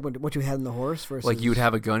 What you talking about? What you had in the horse versus Like, you would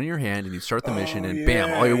have a gun in your hand, and you'd start the mission, and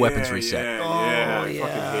bam, all your weapons reset. Yeah, Oh, I yeah.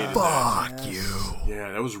 fucking hated Fuck Yes. you. that.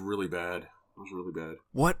 Yeah, that was really bad. That was really bad.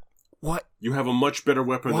 What? You have a much better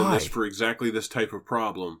weapon than Why? this for exactly this type of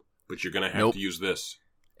problem, but you're going to have Nope. to use this.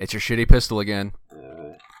 It's your shitty pistol again.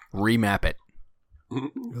 Remap it.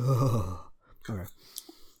 Ugh. Okay.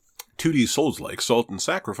 2D Souls-like Salt and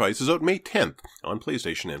Sacrifice is out May 10th on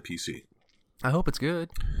PlayStation and PC. I hope it's good.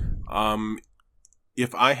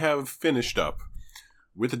 If I have finished up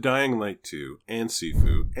with The Dying Light 2 and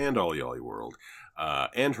Sifu and Ollie Ollie World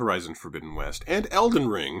and Horizon Forbidden West and Elden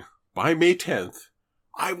Ring by May 10th,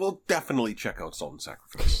 I will definitely check out Salt and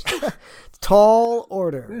Sacrifice. Tall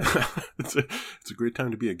order. it's a great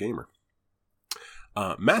time to be a gamer.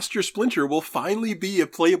 Master Splinter will finally be a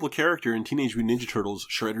playable character in Teenage Mutant Ninja Turtles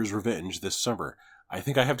Shredder's Revenge this summer. I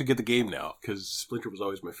think I have to get the game now, because Splinter was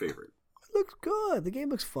always my favorite. It looks good. The game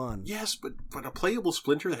looks fun. Yes, but a playable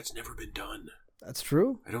Splinter, that's never been done. That's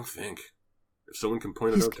true. I don't think. If someone can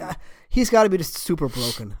point it out to me. He's got to be just super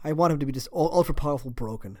broken. I want him to be just ultra powerful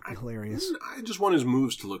broken. It'd be hilarious. I just want his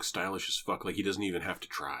moves to look stylish as fuck, like he doesn't even have to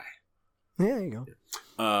try. Yeah, there you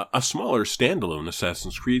go. A smaller standalone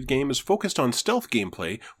Assassin's Creed game is focused on stealth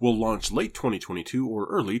gameplay, will launch late 2022 or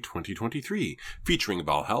early 2023, featuring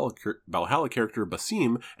Valhalla character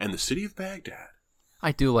Basim and the city of Baghdad.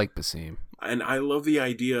 I do like Basim. And I love the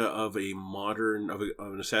idea of a modern, of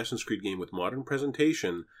an Assassin's Creed game with modern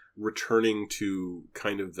presentation returning to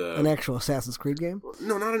kind of the... An actual Assassin's Creed game?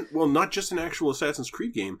 No, not just an actual Assassin's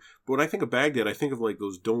Creed game, but when I think of Baghdad, I think of like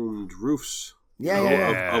those domed roofs.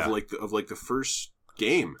 Yeah. Of like the first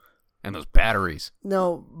game. And those batteries.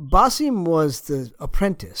 No, Basim was the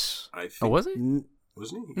apprentice. I think. Oh, was he?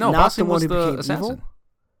 Wasn't he? No, Not the Basim one was who the became assassin. evil?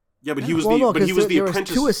 Yeah, but he was Well, no, but he 'cause was the there was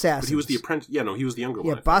apprentice. two But he was the assassins. apprentice. Yeah, no, he was the younger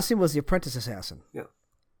Yeah, one. Basim was the apprentice assassin. Yeah.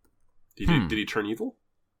 Did he turn evil?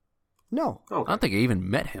 No. Oh, I don't think I even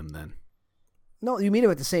met him then. No, you meet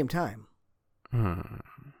him at the same time.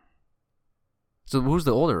 So who's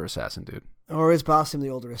the older assassin dude? Or is Basim the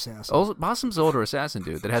older assassin? Oh, Basim's the older assassin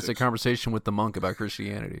dude that has a conversation with the monk about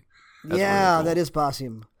Christianity. yeah, cool. that is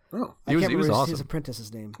Basim. Oh. I He was can't remember awesome. his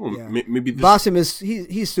apprentice's name. Well, Yeah. maybe this. Basim is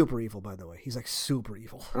he's super evil, by the way. He's like super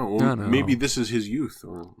evil. Oh, well, No. maybe this is his youth,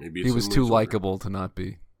 or maybe it's He was him too when he's older. likable to not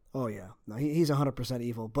be. Oh yeah, no, he's 100%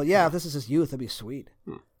 evil. But yeah, if this is his youth, that'd be sweet.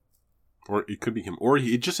 Or it could be him, or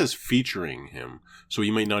it just says featuring him, so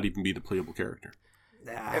he might not even be the playable character.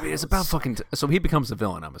 I mean, it's about fucking. So he becomes a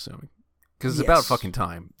villain, I'm assuming, because it's about Yes. fucking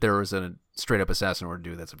time. There was a straight up assassin or a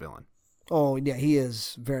dude that's a villain. Oh yeah, he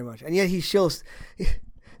is very much, and yet he shows.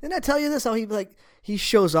 Didn't I tell you this? How he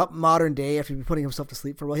shows up modern day after putting himself to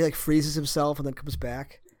sleep for a while. He like freezes himself and then comes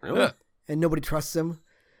back, Really? Yeah. Oh, and nobody trusts him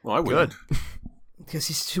Well, I would. because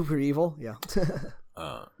he's super evil. Yeah.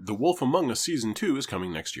 The Wolf Among Us Season 2 is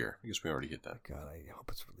coming next year. I guess we already hit that. God, I hope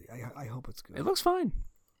it's really. I hope it's good. It looks fine.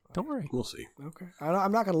 Don't worry. We'll see. Okay.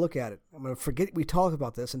 I'm not going to look at it. I'm going to forget we talked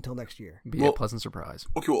about this until next year. Be a Well- pleasant surprise.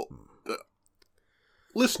 Okay, well,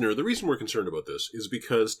 listener, the reason we're concerned about this is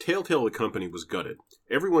because Telltale, the company, was gutted.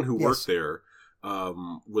 Everyone who worked there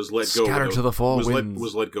was let go. Scattered to the four winds.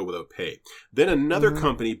 Was let go without pay. Then another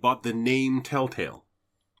company bought the name Telltale.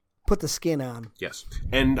 Put the skin on. Yes.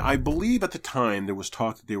 And I believe at the time there was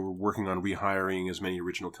talk that they were working on rehiring as many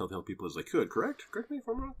original Telltale people as they could, correct? Correct me if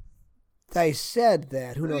I'm wrong? They said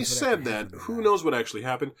that. Who knows? They what said actually that. happened Who to knows what actually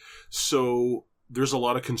happened? So there's a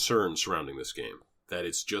lot of concern surrounding this game, that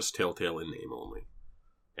it's just Telltale in name only.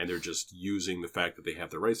 And they're just using the fact that they have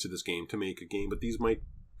the rights to this game to make a game, but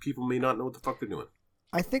people may not know what the fuck they're doing.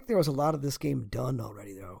 I think there was a lot of this game done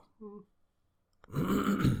already, though.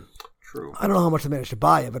 True. I don't know how much they managed to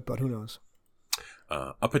buy of it, but who knows?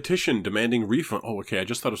 A petition demanding refund. Oh, okay. I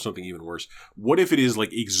just thought of something even worse. What if it is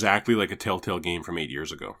like exactly like a Telltale game from 8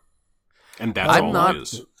 years ago, and that's all it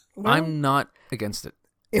is? Well, I'm not against it.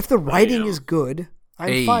 If the writing is good,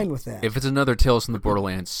 I'm fine with that. If it's another Tales from the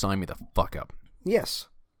Borderlands, sign me the fuck up. Yes.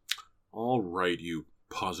 All right, you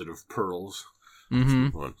positive pearls.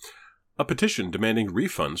 Mm-hmm. A petition demanding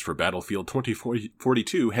refunds for Battlefield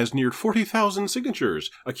 2042 has neared 40,000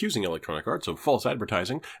 signatures, accusing Electronic Arts of false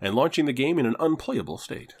advertising and launching the game in an unplayable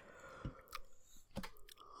state.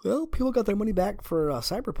 Well, people got their money back for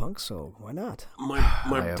Cyberpunk, so why not?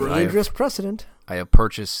 My Dangerous precedent. I have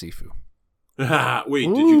purchased Sifu. Wait,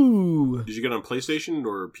 did you get it on PlayStation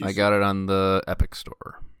or PC? I got it on the Epic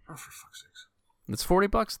Store. Oh, for fuck's sakes. It's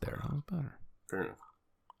 $40 there. That's better. Fair enough.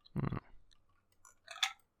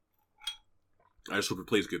 I just hope it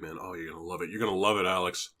plays good, man. Oh, you're going to love it. You're going to love it,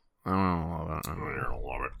 Alex. I don't know. You're going to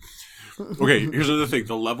love it. Okay, here's another thing.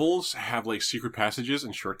 The levels have, like, secret passages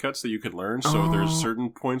and shortcuts that you could learn. So there's certain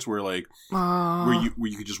points where, like, where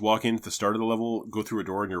you could just walk in at the start of the level, go through a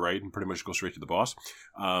door on your right, and pretty much go straight to the boss.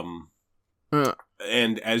 And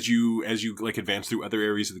as you like advance through other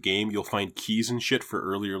areas of the game, you'll find keys and shit for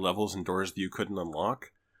earlier levels and doors that you couldn't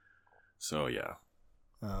unlock. So, yeah.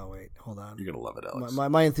 Oh, wait. Hold on. You're going to love it, Alex.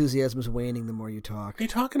 My enthusiasm is waning the more you talk. What are you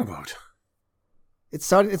talking about? It's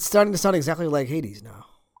starting to sound exactly like Hades now.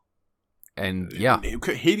 And, yeah.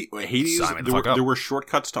 Hades there were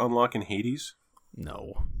shortcuts to unlock in Hades?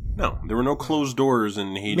 No. No, there were no closed doors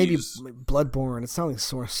in Hades. Maybe Bloodborne. It's sounding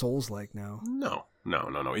sort of Souls-like now. No.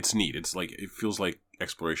 It's neat. It's like, it feels like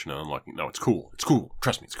exploration and unlocking. No, it's cool. It's cool.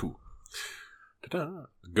 Trust me, it's cool. Ta-da.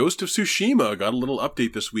 Ghost of Tsushima got a little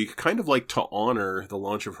update this week, kind of like to honor the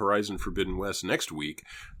launch of Horizon Forbidden West next week.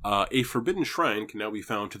 A Forbidden Shrine can now be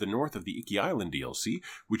found to the north of the Iki Island DLC,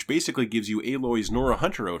 which basically gives you Aloy's Nora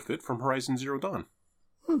Hunter outfit from Horizon Zero Dawn.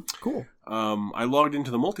 Cool. I logged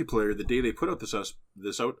into the multiplayer the day they put out this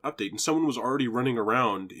update, and someone was already running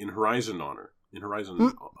around in Horizon armor. It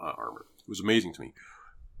was amazing to me.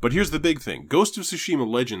 But here's the big thing. Ghost of Tsushima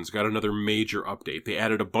Legends got another major update. They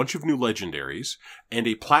added a bunch of new legendaries, and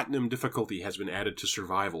a platinum difficulty has been added to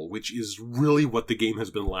survival, which is really what the game has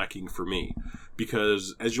been lacking for me.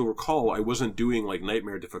 Because, as you'll recall, I wasn't doing, like,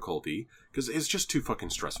 nightmare difficulty, because it's just too fucking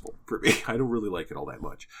stressful for me. I don't really like it all that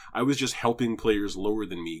much. I was just helping players lower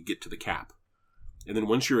than me get to the cap. And then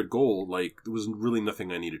once you're at gold, like, there was really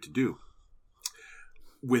nothing I needed to do.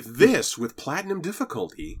 With platinum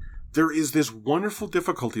difficulty, there is this wonderful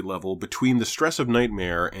difficulty level between the stress of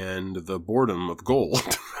nightmare and the boredom of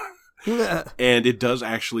gold. And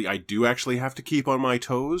I do actually have to keep on my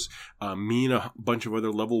toes. Me and a bunch of other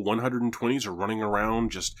level 120s are running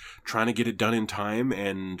around just trying to get it done in time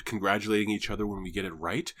and congratulating each other when we get it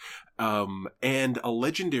right. And a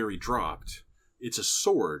legendary dropped. It's a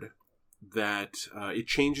sword that it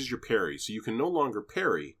changes your parry. So you can no longer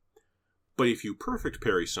parry. But if you perfect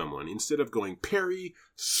parry someone, instead of going parry,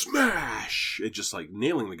 smash, and just like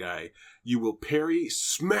nailing the guy, you will parry,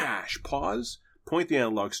 smash, pause, point the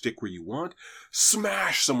analog stick where you want,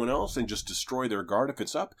 smash someone else and just destroy their guard if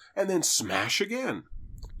it's up, and then smash again.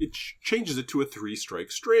 It changes it to a 3-strike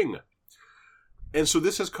string. And so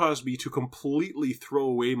this has caused me to completely throw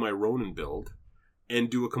away my Ronin build and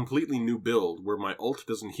do a completely new build where my ult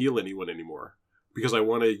doesn't heal anyone anymore. Because I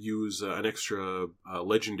want to use an extra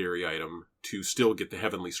legendary item to still get the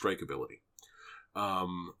Heavenly Strike ability.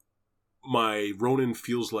 My Ronin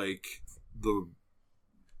feels like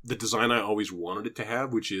the design I always wanted it to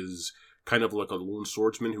have, which is kind of like a lone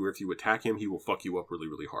swordsman who, if you attack him, he will fuck you up really,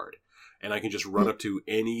 really hard. And I can just run up to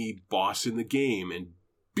any boss in the game and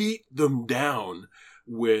beat them down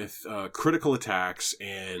with critical attacks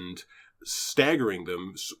and staggering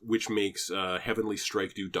them, which makes Heavenly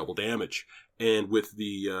Strike do double damage. And with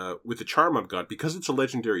the charm I've got, because it's a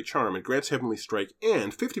legendary charm, it grants Heavenly Strike,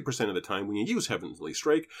 and 50% of the time when you use Heavenly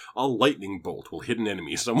Strike, a lightning bolt will hit an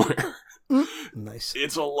enemy somewhere. Nice.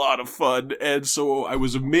 It's a lot of fun, and so I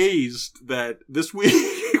was amazed that this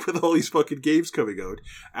week, with all these fucking games coming out,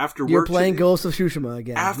 after You're work playing today, Ghost of Tsushima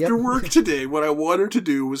again. After work today, what I wanted to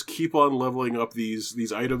do was keep on leveling up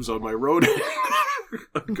these items on my road.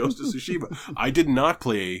 Ghost of Tsushima. I did not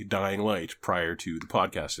play Dying Light prior to the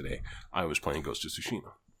podcast today. I was playing Ghost of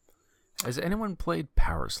Tsushima. Has anyone played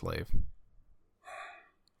Power Slave?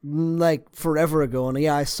 Like forever ago, and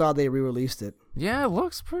yeah, I saw they re-released it. Yeah, it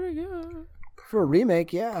looks pretty good. For a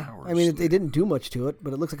remake, yeah. Power I mean, Slave. they didn't do much to it,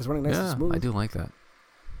 but it looks like it's running nice and smooth. I do like that.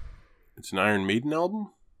 It's an Iron Maiden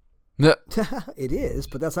album? No, It is,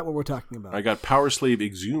 but that's not what we're talking about. I got Power Slave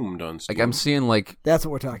Exhumed on Steam. like I'm seeing like That's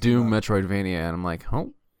what we're talking Doom, about. Metroidvania, and I'm like,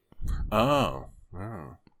 oh, Oh.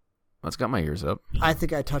 that's got my ears up. I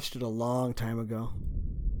think I touched it a long time ago.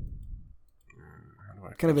 How do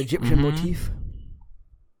I Kind of touch- Egyptian Mhm. motif.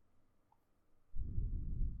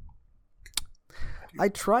 I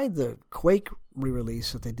tried the Quake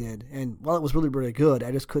re-release that they did, and while it was really, really good,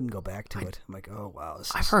 I just couldn't go back to it. I'm like, oh wow,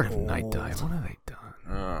 this I've is heard of old. Night Dive. What have they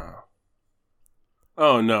done?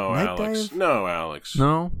 Oh no, Night Alex. Dive? No, Alex.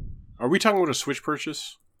 No, Are we talking about a Switch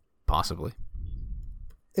purchase? possibly.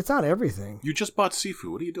 It's not everything. You just bought Sifu.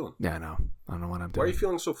 What are you doing? Yeah, no, I don't know what I'm Why are doing. you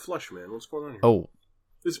feeling so flush, man? What's going on here? Oh,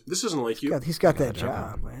 This isn't like you. He's got that Gotcha.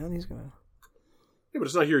 job, man. He's gonna. Yeah, but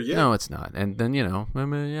it's not here yet. no, it's not. And then I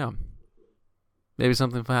mean, yeah, maybe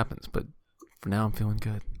something happens, but for now, I'm feeling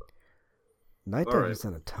good. Night All Dive right. has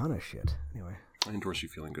done a ton of shit. Anyway, I endorse you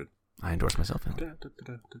feeling good. I endorse myself in.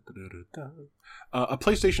 A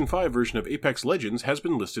PlayStation 5 version of Apex Legends has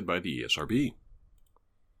been listed by the ESRB.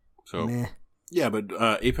 So, meh. yeah, but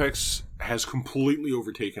Apex has completely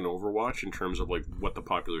overtaken Overwatch in terms of like what the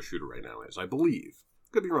popular shooter right now is. I believe.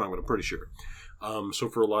 Could be wrong, but I'm pretty sure. So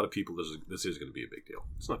for a lot of people, this is going to be a big deal.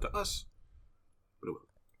 It's not to us, but it will.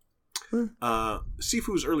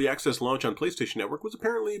 Sifu's early access launch on PlayStation Network was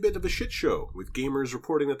apparently a bit of a shit show, with gamers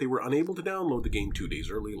reporting that they were unable to download the game 2 days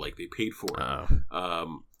early like they paid for.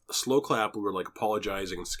 Slow Clap, we were like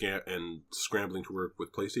apologizing and scrambling to work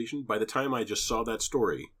with PlayStation. By the time I just saw that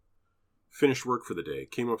story, finished work for the day,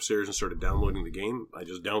 came upstairs and started downloading the game, I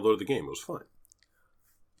just downloaded the game. It was fine.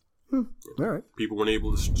 All right. People weren't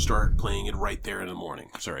able to start playing it right there in the morning.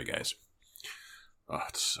 Sorry, guys. Oh,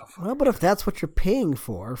 it's so fun. Well, but if that's what you're paying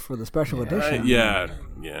for the special edition, Yeah.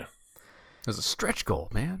 There's a stretch goal,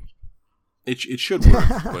 man. It should work,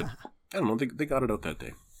 but I don't know. They got it out that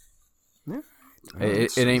day.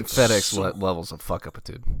 It ain't FedEx levels of fuck up,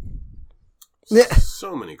 dude. Yeah.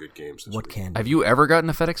 So many good games. This What week. can? Have you ever gotten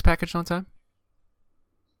a FedEx package on time?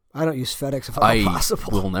 I don't use FedEx if at all I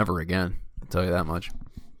possible. will never again. I'll tell you that much.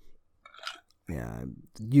 Yeah,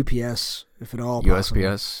 UPS if at all possible.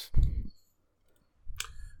 USPS.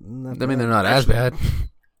 Not I mean, bad. they're not as bad.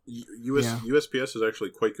 US USPS is actually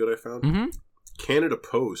quite good, I found. Mm-hmm. Canada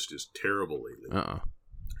Post is terrible lately. Uh-oh.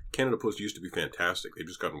 Canada Post used to be fantastic. They've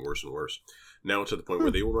just gotten worse and worse. Now it's at the point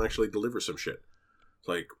where they will actually deliver some shit. It's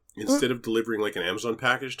like, instead of delivering like an Amazon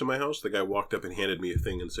package to my house, the guy walked up and handed me a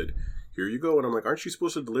thing and said, "Here you go." And I'm like, "Aren't you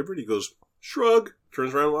supposed to deliver it?" He goes, "Shrug,"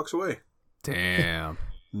 turns around and walks away. Damn.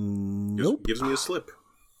 Nope. Gives me a slip.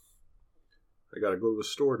 I gotta go to the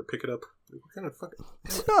store to pick it up. Like, what kind of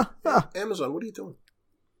fucking... Amazon, what are you doing?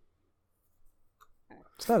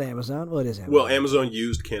 It's not Amazon. Well, it is Amazon. Well, Amazon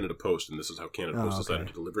used Canada Post, and this is how Canada Oh, Post decided okay.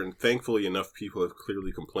 to deliver. And thankfully, enough people have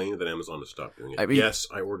clearly complained that Amazon has stopped doing it. I mean, yes,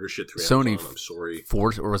 I order shit through Sony Amazon. I'm sorry.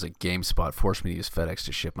 or was it GameSpot forced me to use FedEx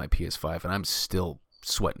to ship my PS5, and I'm still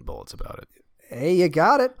sweating bullets about it. Hey, you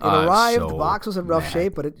got it. It I'm arrived. so the box was in rough mad.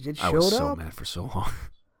 shape, but it I showed was so up. mad for so long.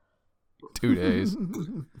 2 days.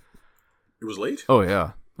 It was late? Oh,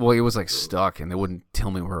 yeah. Well, it was like stuck, and they wouldn't tell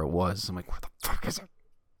me where it was. I'm like, where the fuck is it?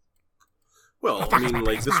 Well, I mean,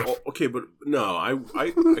 like, this... Okay, but no, I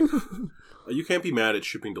you can't be mad at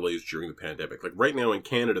shipping delays during the pandemic. Like, right now in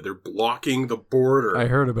Canada, they're blocking the border.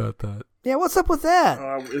 heard about that. Yeah, what's up with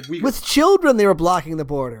that? We, With children, they were blocking the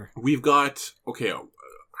border. we've got... Okay,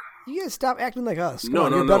 You guys stop acting like us. Come no,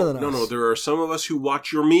 on, no, you're no, better than no, us. no. There are some of us who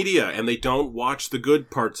watch your media, and they don't watch the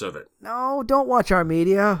good parts of it. No, don't watch our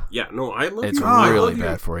media. Yeah, no, I love It's you. I really love you.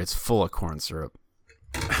 bad for you. It's full of corn syrup.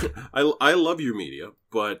 I love your media,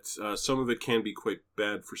 but some of it can be quite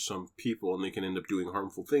bad for some people, and they can end up doing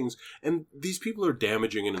harmful things. And these people are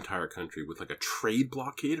damaging an entire country with like a trade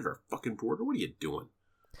blockade at our fucking border. What are you doing?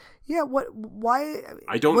 Yeah, what? Why?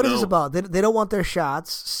 I don't What is know. this about? They don't want their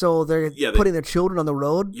shots, so they're Yeah, putting their children on the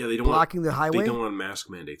road, Yeah, they don't blocking the want, highway. They don't want mask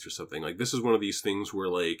mandates or something. Like, this is one of these things where,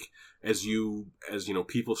 like, as you know,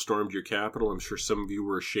 people stormed your capital. I'm sure some of you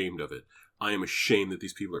were ashamed of it. I am ashamed that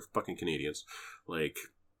these people are fucking Canadians. Like,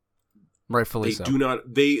 Rightfully they so. do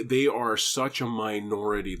not. They are such a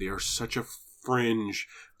minority. They are such a fringe.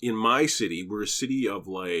 In my city, we're a city of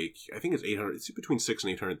like, I think it's 800. It's between 6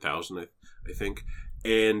 and 800,000. I think,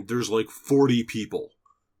 and there's like 40 people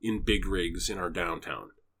in big rigs in our downtown,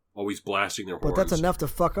 always blasting their horns. But that's enough to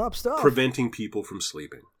fuck up stuff. Preventing people from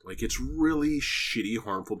sleeping. Like, it's really shitty,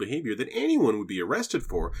 harmful behavior that anyone would be arrested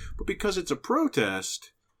for. But because it's a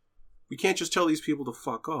protest, we can't just tell these people to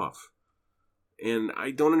fuck off. And I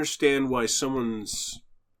don't understand why someone's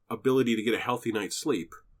ability to get a healthy night's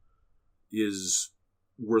sleep is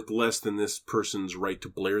worth less than this person's right to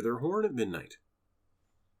blare their horn at midnight.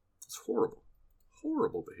 It's horrible.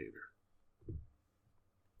 Horrible behavior.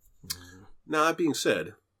 Now, that being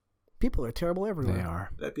said, People are terrible everywhere. They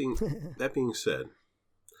are. that being said,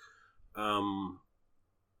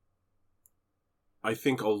 I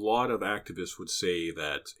think a lot of activists would say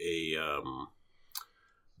that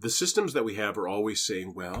the systems that we have are always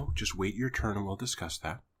saying, well, just wait your turn and we'll discuss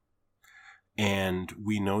that. And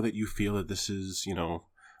we know that you feel that this is,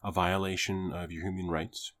 a violation of your human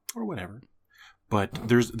rights or whatever. But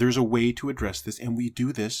there's a way to address this, and we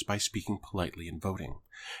do this by speaking politely and voting.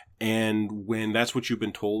 And when that's what you've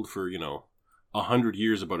been told for, 100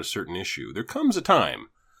 years about a certain issue, there comes a time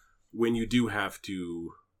when you do have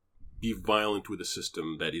to be violent with a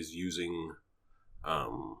system that is using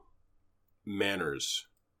manners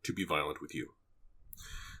to be violent with you.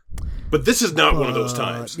 But this is not one of those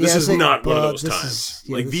times. This is not one of those times.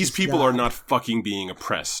 These people are not fucking being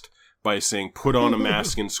oppressed by saying, put on a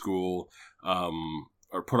mask in school,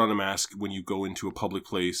 or put on a mask when you go into a public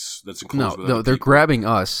place that's enclosed with other No, they're people. grabbing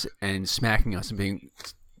us and smacking us and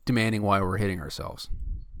demanding why we're hitting ourselves.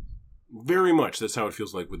 Very much. That's how it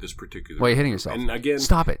feels like with this particular. Why are you hitting yourself? And again,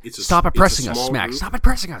 stop it. It's Stop it pressing us, small smack. group. Stop it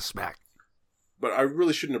pressing us, smack. But I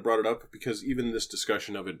really shouldn't have brought it up because even this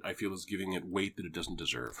discussion of it, I feel, is giving it weight that it doesn't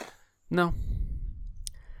deserve. No.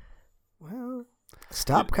 Well,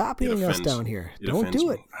 stop copying us down here. Don't offends do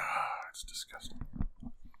me. it. It's disgusting.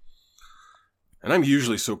 And I'm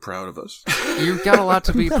usually so proud of us. You've got a lot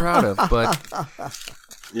to be proud of, but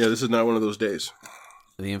Yeah, this is not one of those days.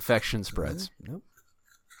 the infection spreads. Nope.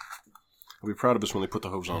 I'll be proud of us when they put the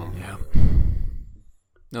hose on them. Yeah.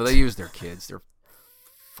 No, they use their kids. They're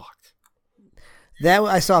fucked. That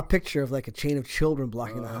I saw a picture of like a chain of children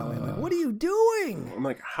blocking the highway. I'm like, what are you doing? I'm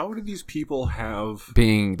like, how do these people have...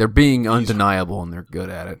 They're being undeniable and they're good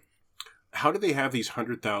at it. How do they have these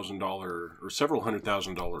 $100,000 or several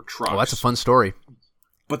 $100,000 trucks? Oh, that's a fun story.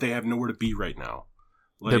 But they have nowhere to be right now.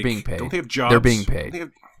 They're being paid. Don't they have jobs? They're being paid.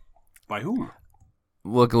 By whom?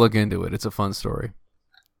 Look into it. It's a fun story.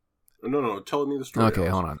 No, tell me the story. Okay,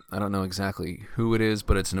 Alex. hold on. I don't know exactly who it is,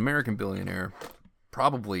 but it's an American billionaire.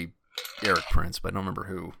 Probably Eric Prince, but I don't remember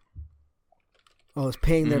who. Oh, it's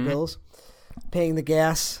paying their bills, paying the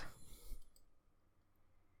gas.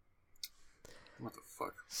 What the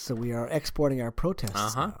fuck? So we are exporting our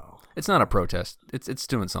protests now. It's not a protest. It's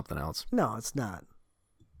doing something else. No, it's not.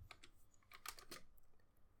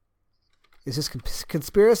 Is this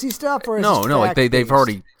conspiracy stuff or is No, this like they've fact-based?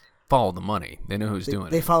 already followed the money. They know who's doing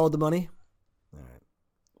They it. followed the money. All right,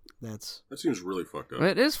 That seems really fucked up.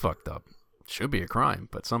 It is fucked up. Should be a crime,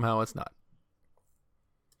 but somehow it's not.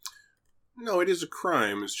 No, it is a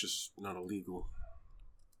crime. It's just not illegal.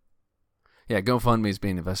 Yeah, GoFundMe is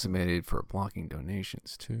being investigated for blocking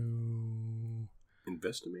donations to...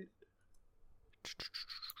 Investigated?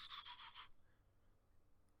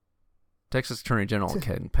 Texas Attorney General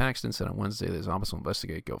Ken Paxton said on Wednesday that his office will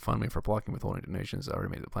investigate GoFundMe for blocking withholding donations that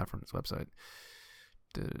already made the platform its website.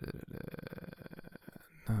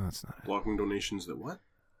 No, it's not. Blocking donations that what?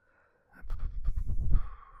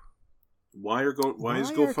 Why is Canadian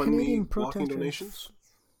GoFundMe blocking protesters- donations?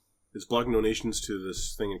 It's blocking donations to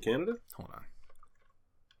this thing in Canada? Hold on.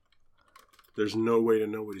 There's no way to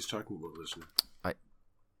know what he's talking about, listener.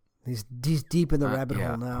 He's deep in the rabbit yeah,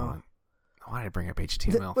 hole now. hold on. Why did I bring up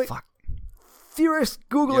HTML? Wait. Fuck. Furious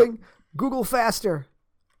Googling. Google faster.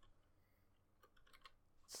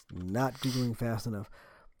 It's not Googling fast enough.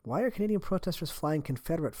 Why are Canadian protesters flying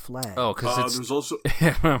Confederate flags? Oh, because There's also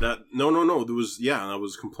that. No. There was I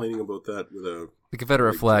was complaining about that with a. the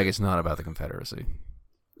Confederate flag is not about the Confederacy.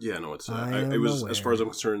 Yeah, no, it's. I it am was aware. as far as I'm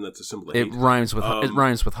concerned, that's a symbol of It hate. rhymes with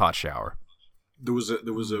hot shower. There was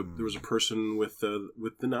a person with the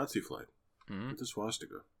Nazi flag, with the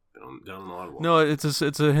swastika down in Ottawa. No, it's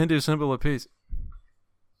a Hindu symbol of peace.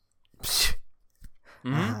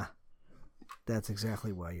 Ah, that's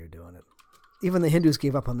exactly why you're doing it. Even the Hindus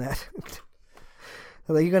gave up on that.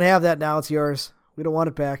 They're like, you're going to have that now. It's yours. We don't want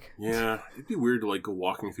it back. Yeah, it'd be weird to like go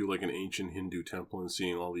walking through like an ancient Hindu temple and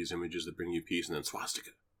seeing all these images that bring you peace, and then swastika.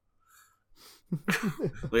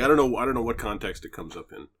 Like I don't know what context it comes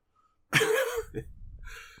up in.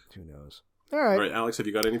 Who knows? All right. All right, Alex, have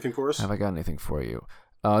you got anything for us? Have I got anything for you?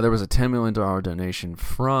 There was a $10 million donation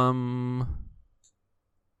from...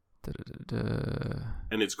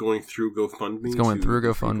 And it's going through GoFundMe. It's going to through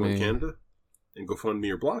the people GoFundMe. in Canada, and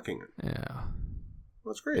GoFundMe are blocking it. Yeah.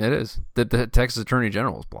 Well, that's great. It is. The Texas Attorney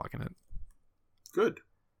General is blocking it. Good.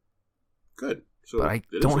 So But I it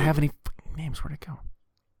is don't have legal. any fucking names. Where'd it go?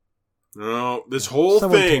 No, this whole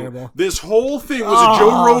Someone thing. terrible. This whole thing was a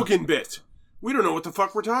Joe Rogan bit. We don't know what the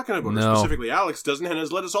fuck we're talking about. No. Specifically, Alex doesn't and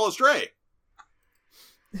has led us all astray.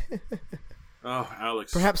 Oh,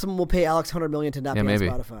 Alex. Perhaps someone will pay Alex $100 million to not Yeah, be maybe.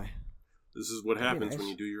 on Spotify. This is what happens when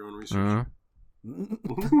you do your own research. Mhm.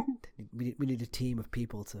 we need a team of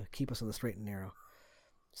people to keep us on the straight and narrow.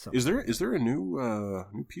 So Is there a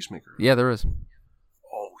new Peacemaker? Yeah, there is.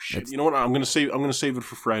 Oh shit! You know what? I'm gonna save it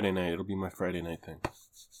for Friday night. It'll be my Friday night thing.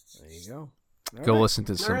 there you go. All Go right. listen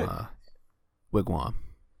to some right. Wigwam.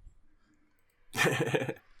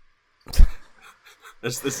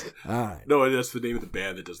 That's this. All right. No, that's the name of the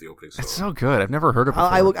band that does the opening song. It's so good. I've never heard it before.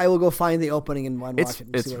 I will go find the opening and watch It's- it.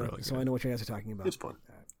 it's see what, really so good. I know what you guys are talking about. It's fun.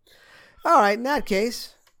 All right. In that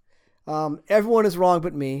case, everyone is wrong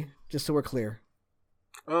but me. Just so we're clear,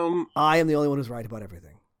 I am the only one who's right about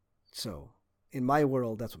everything. So, in my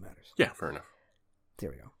world, that's what matters. Yeah, fair enough. There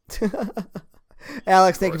we go.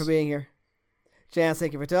 Alex, thank you course. for being here. Chance,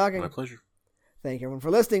 thank you for talking. My pleasure. Thank you everyone for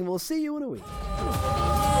listening. We'll see you in a week.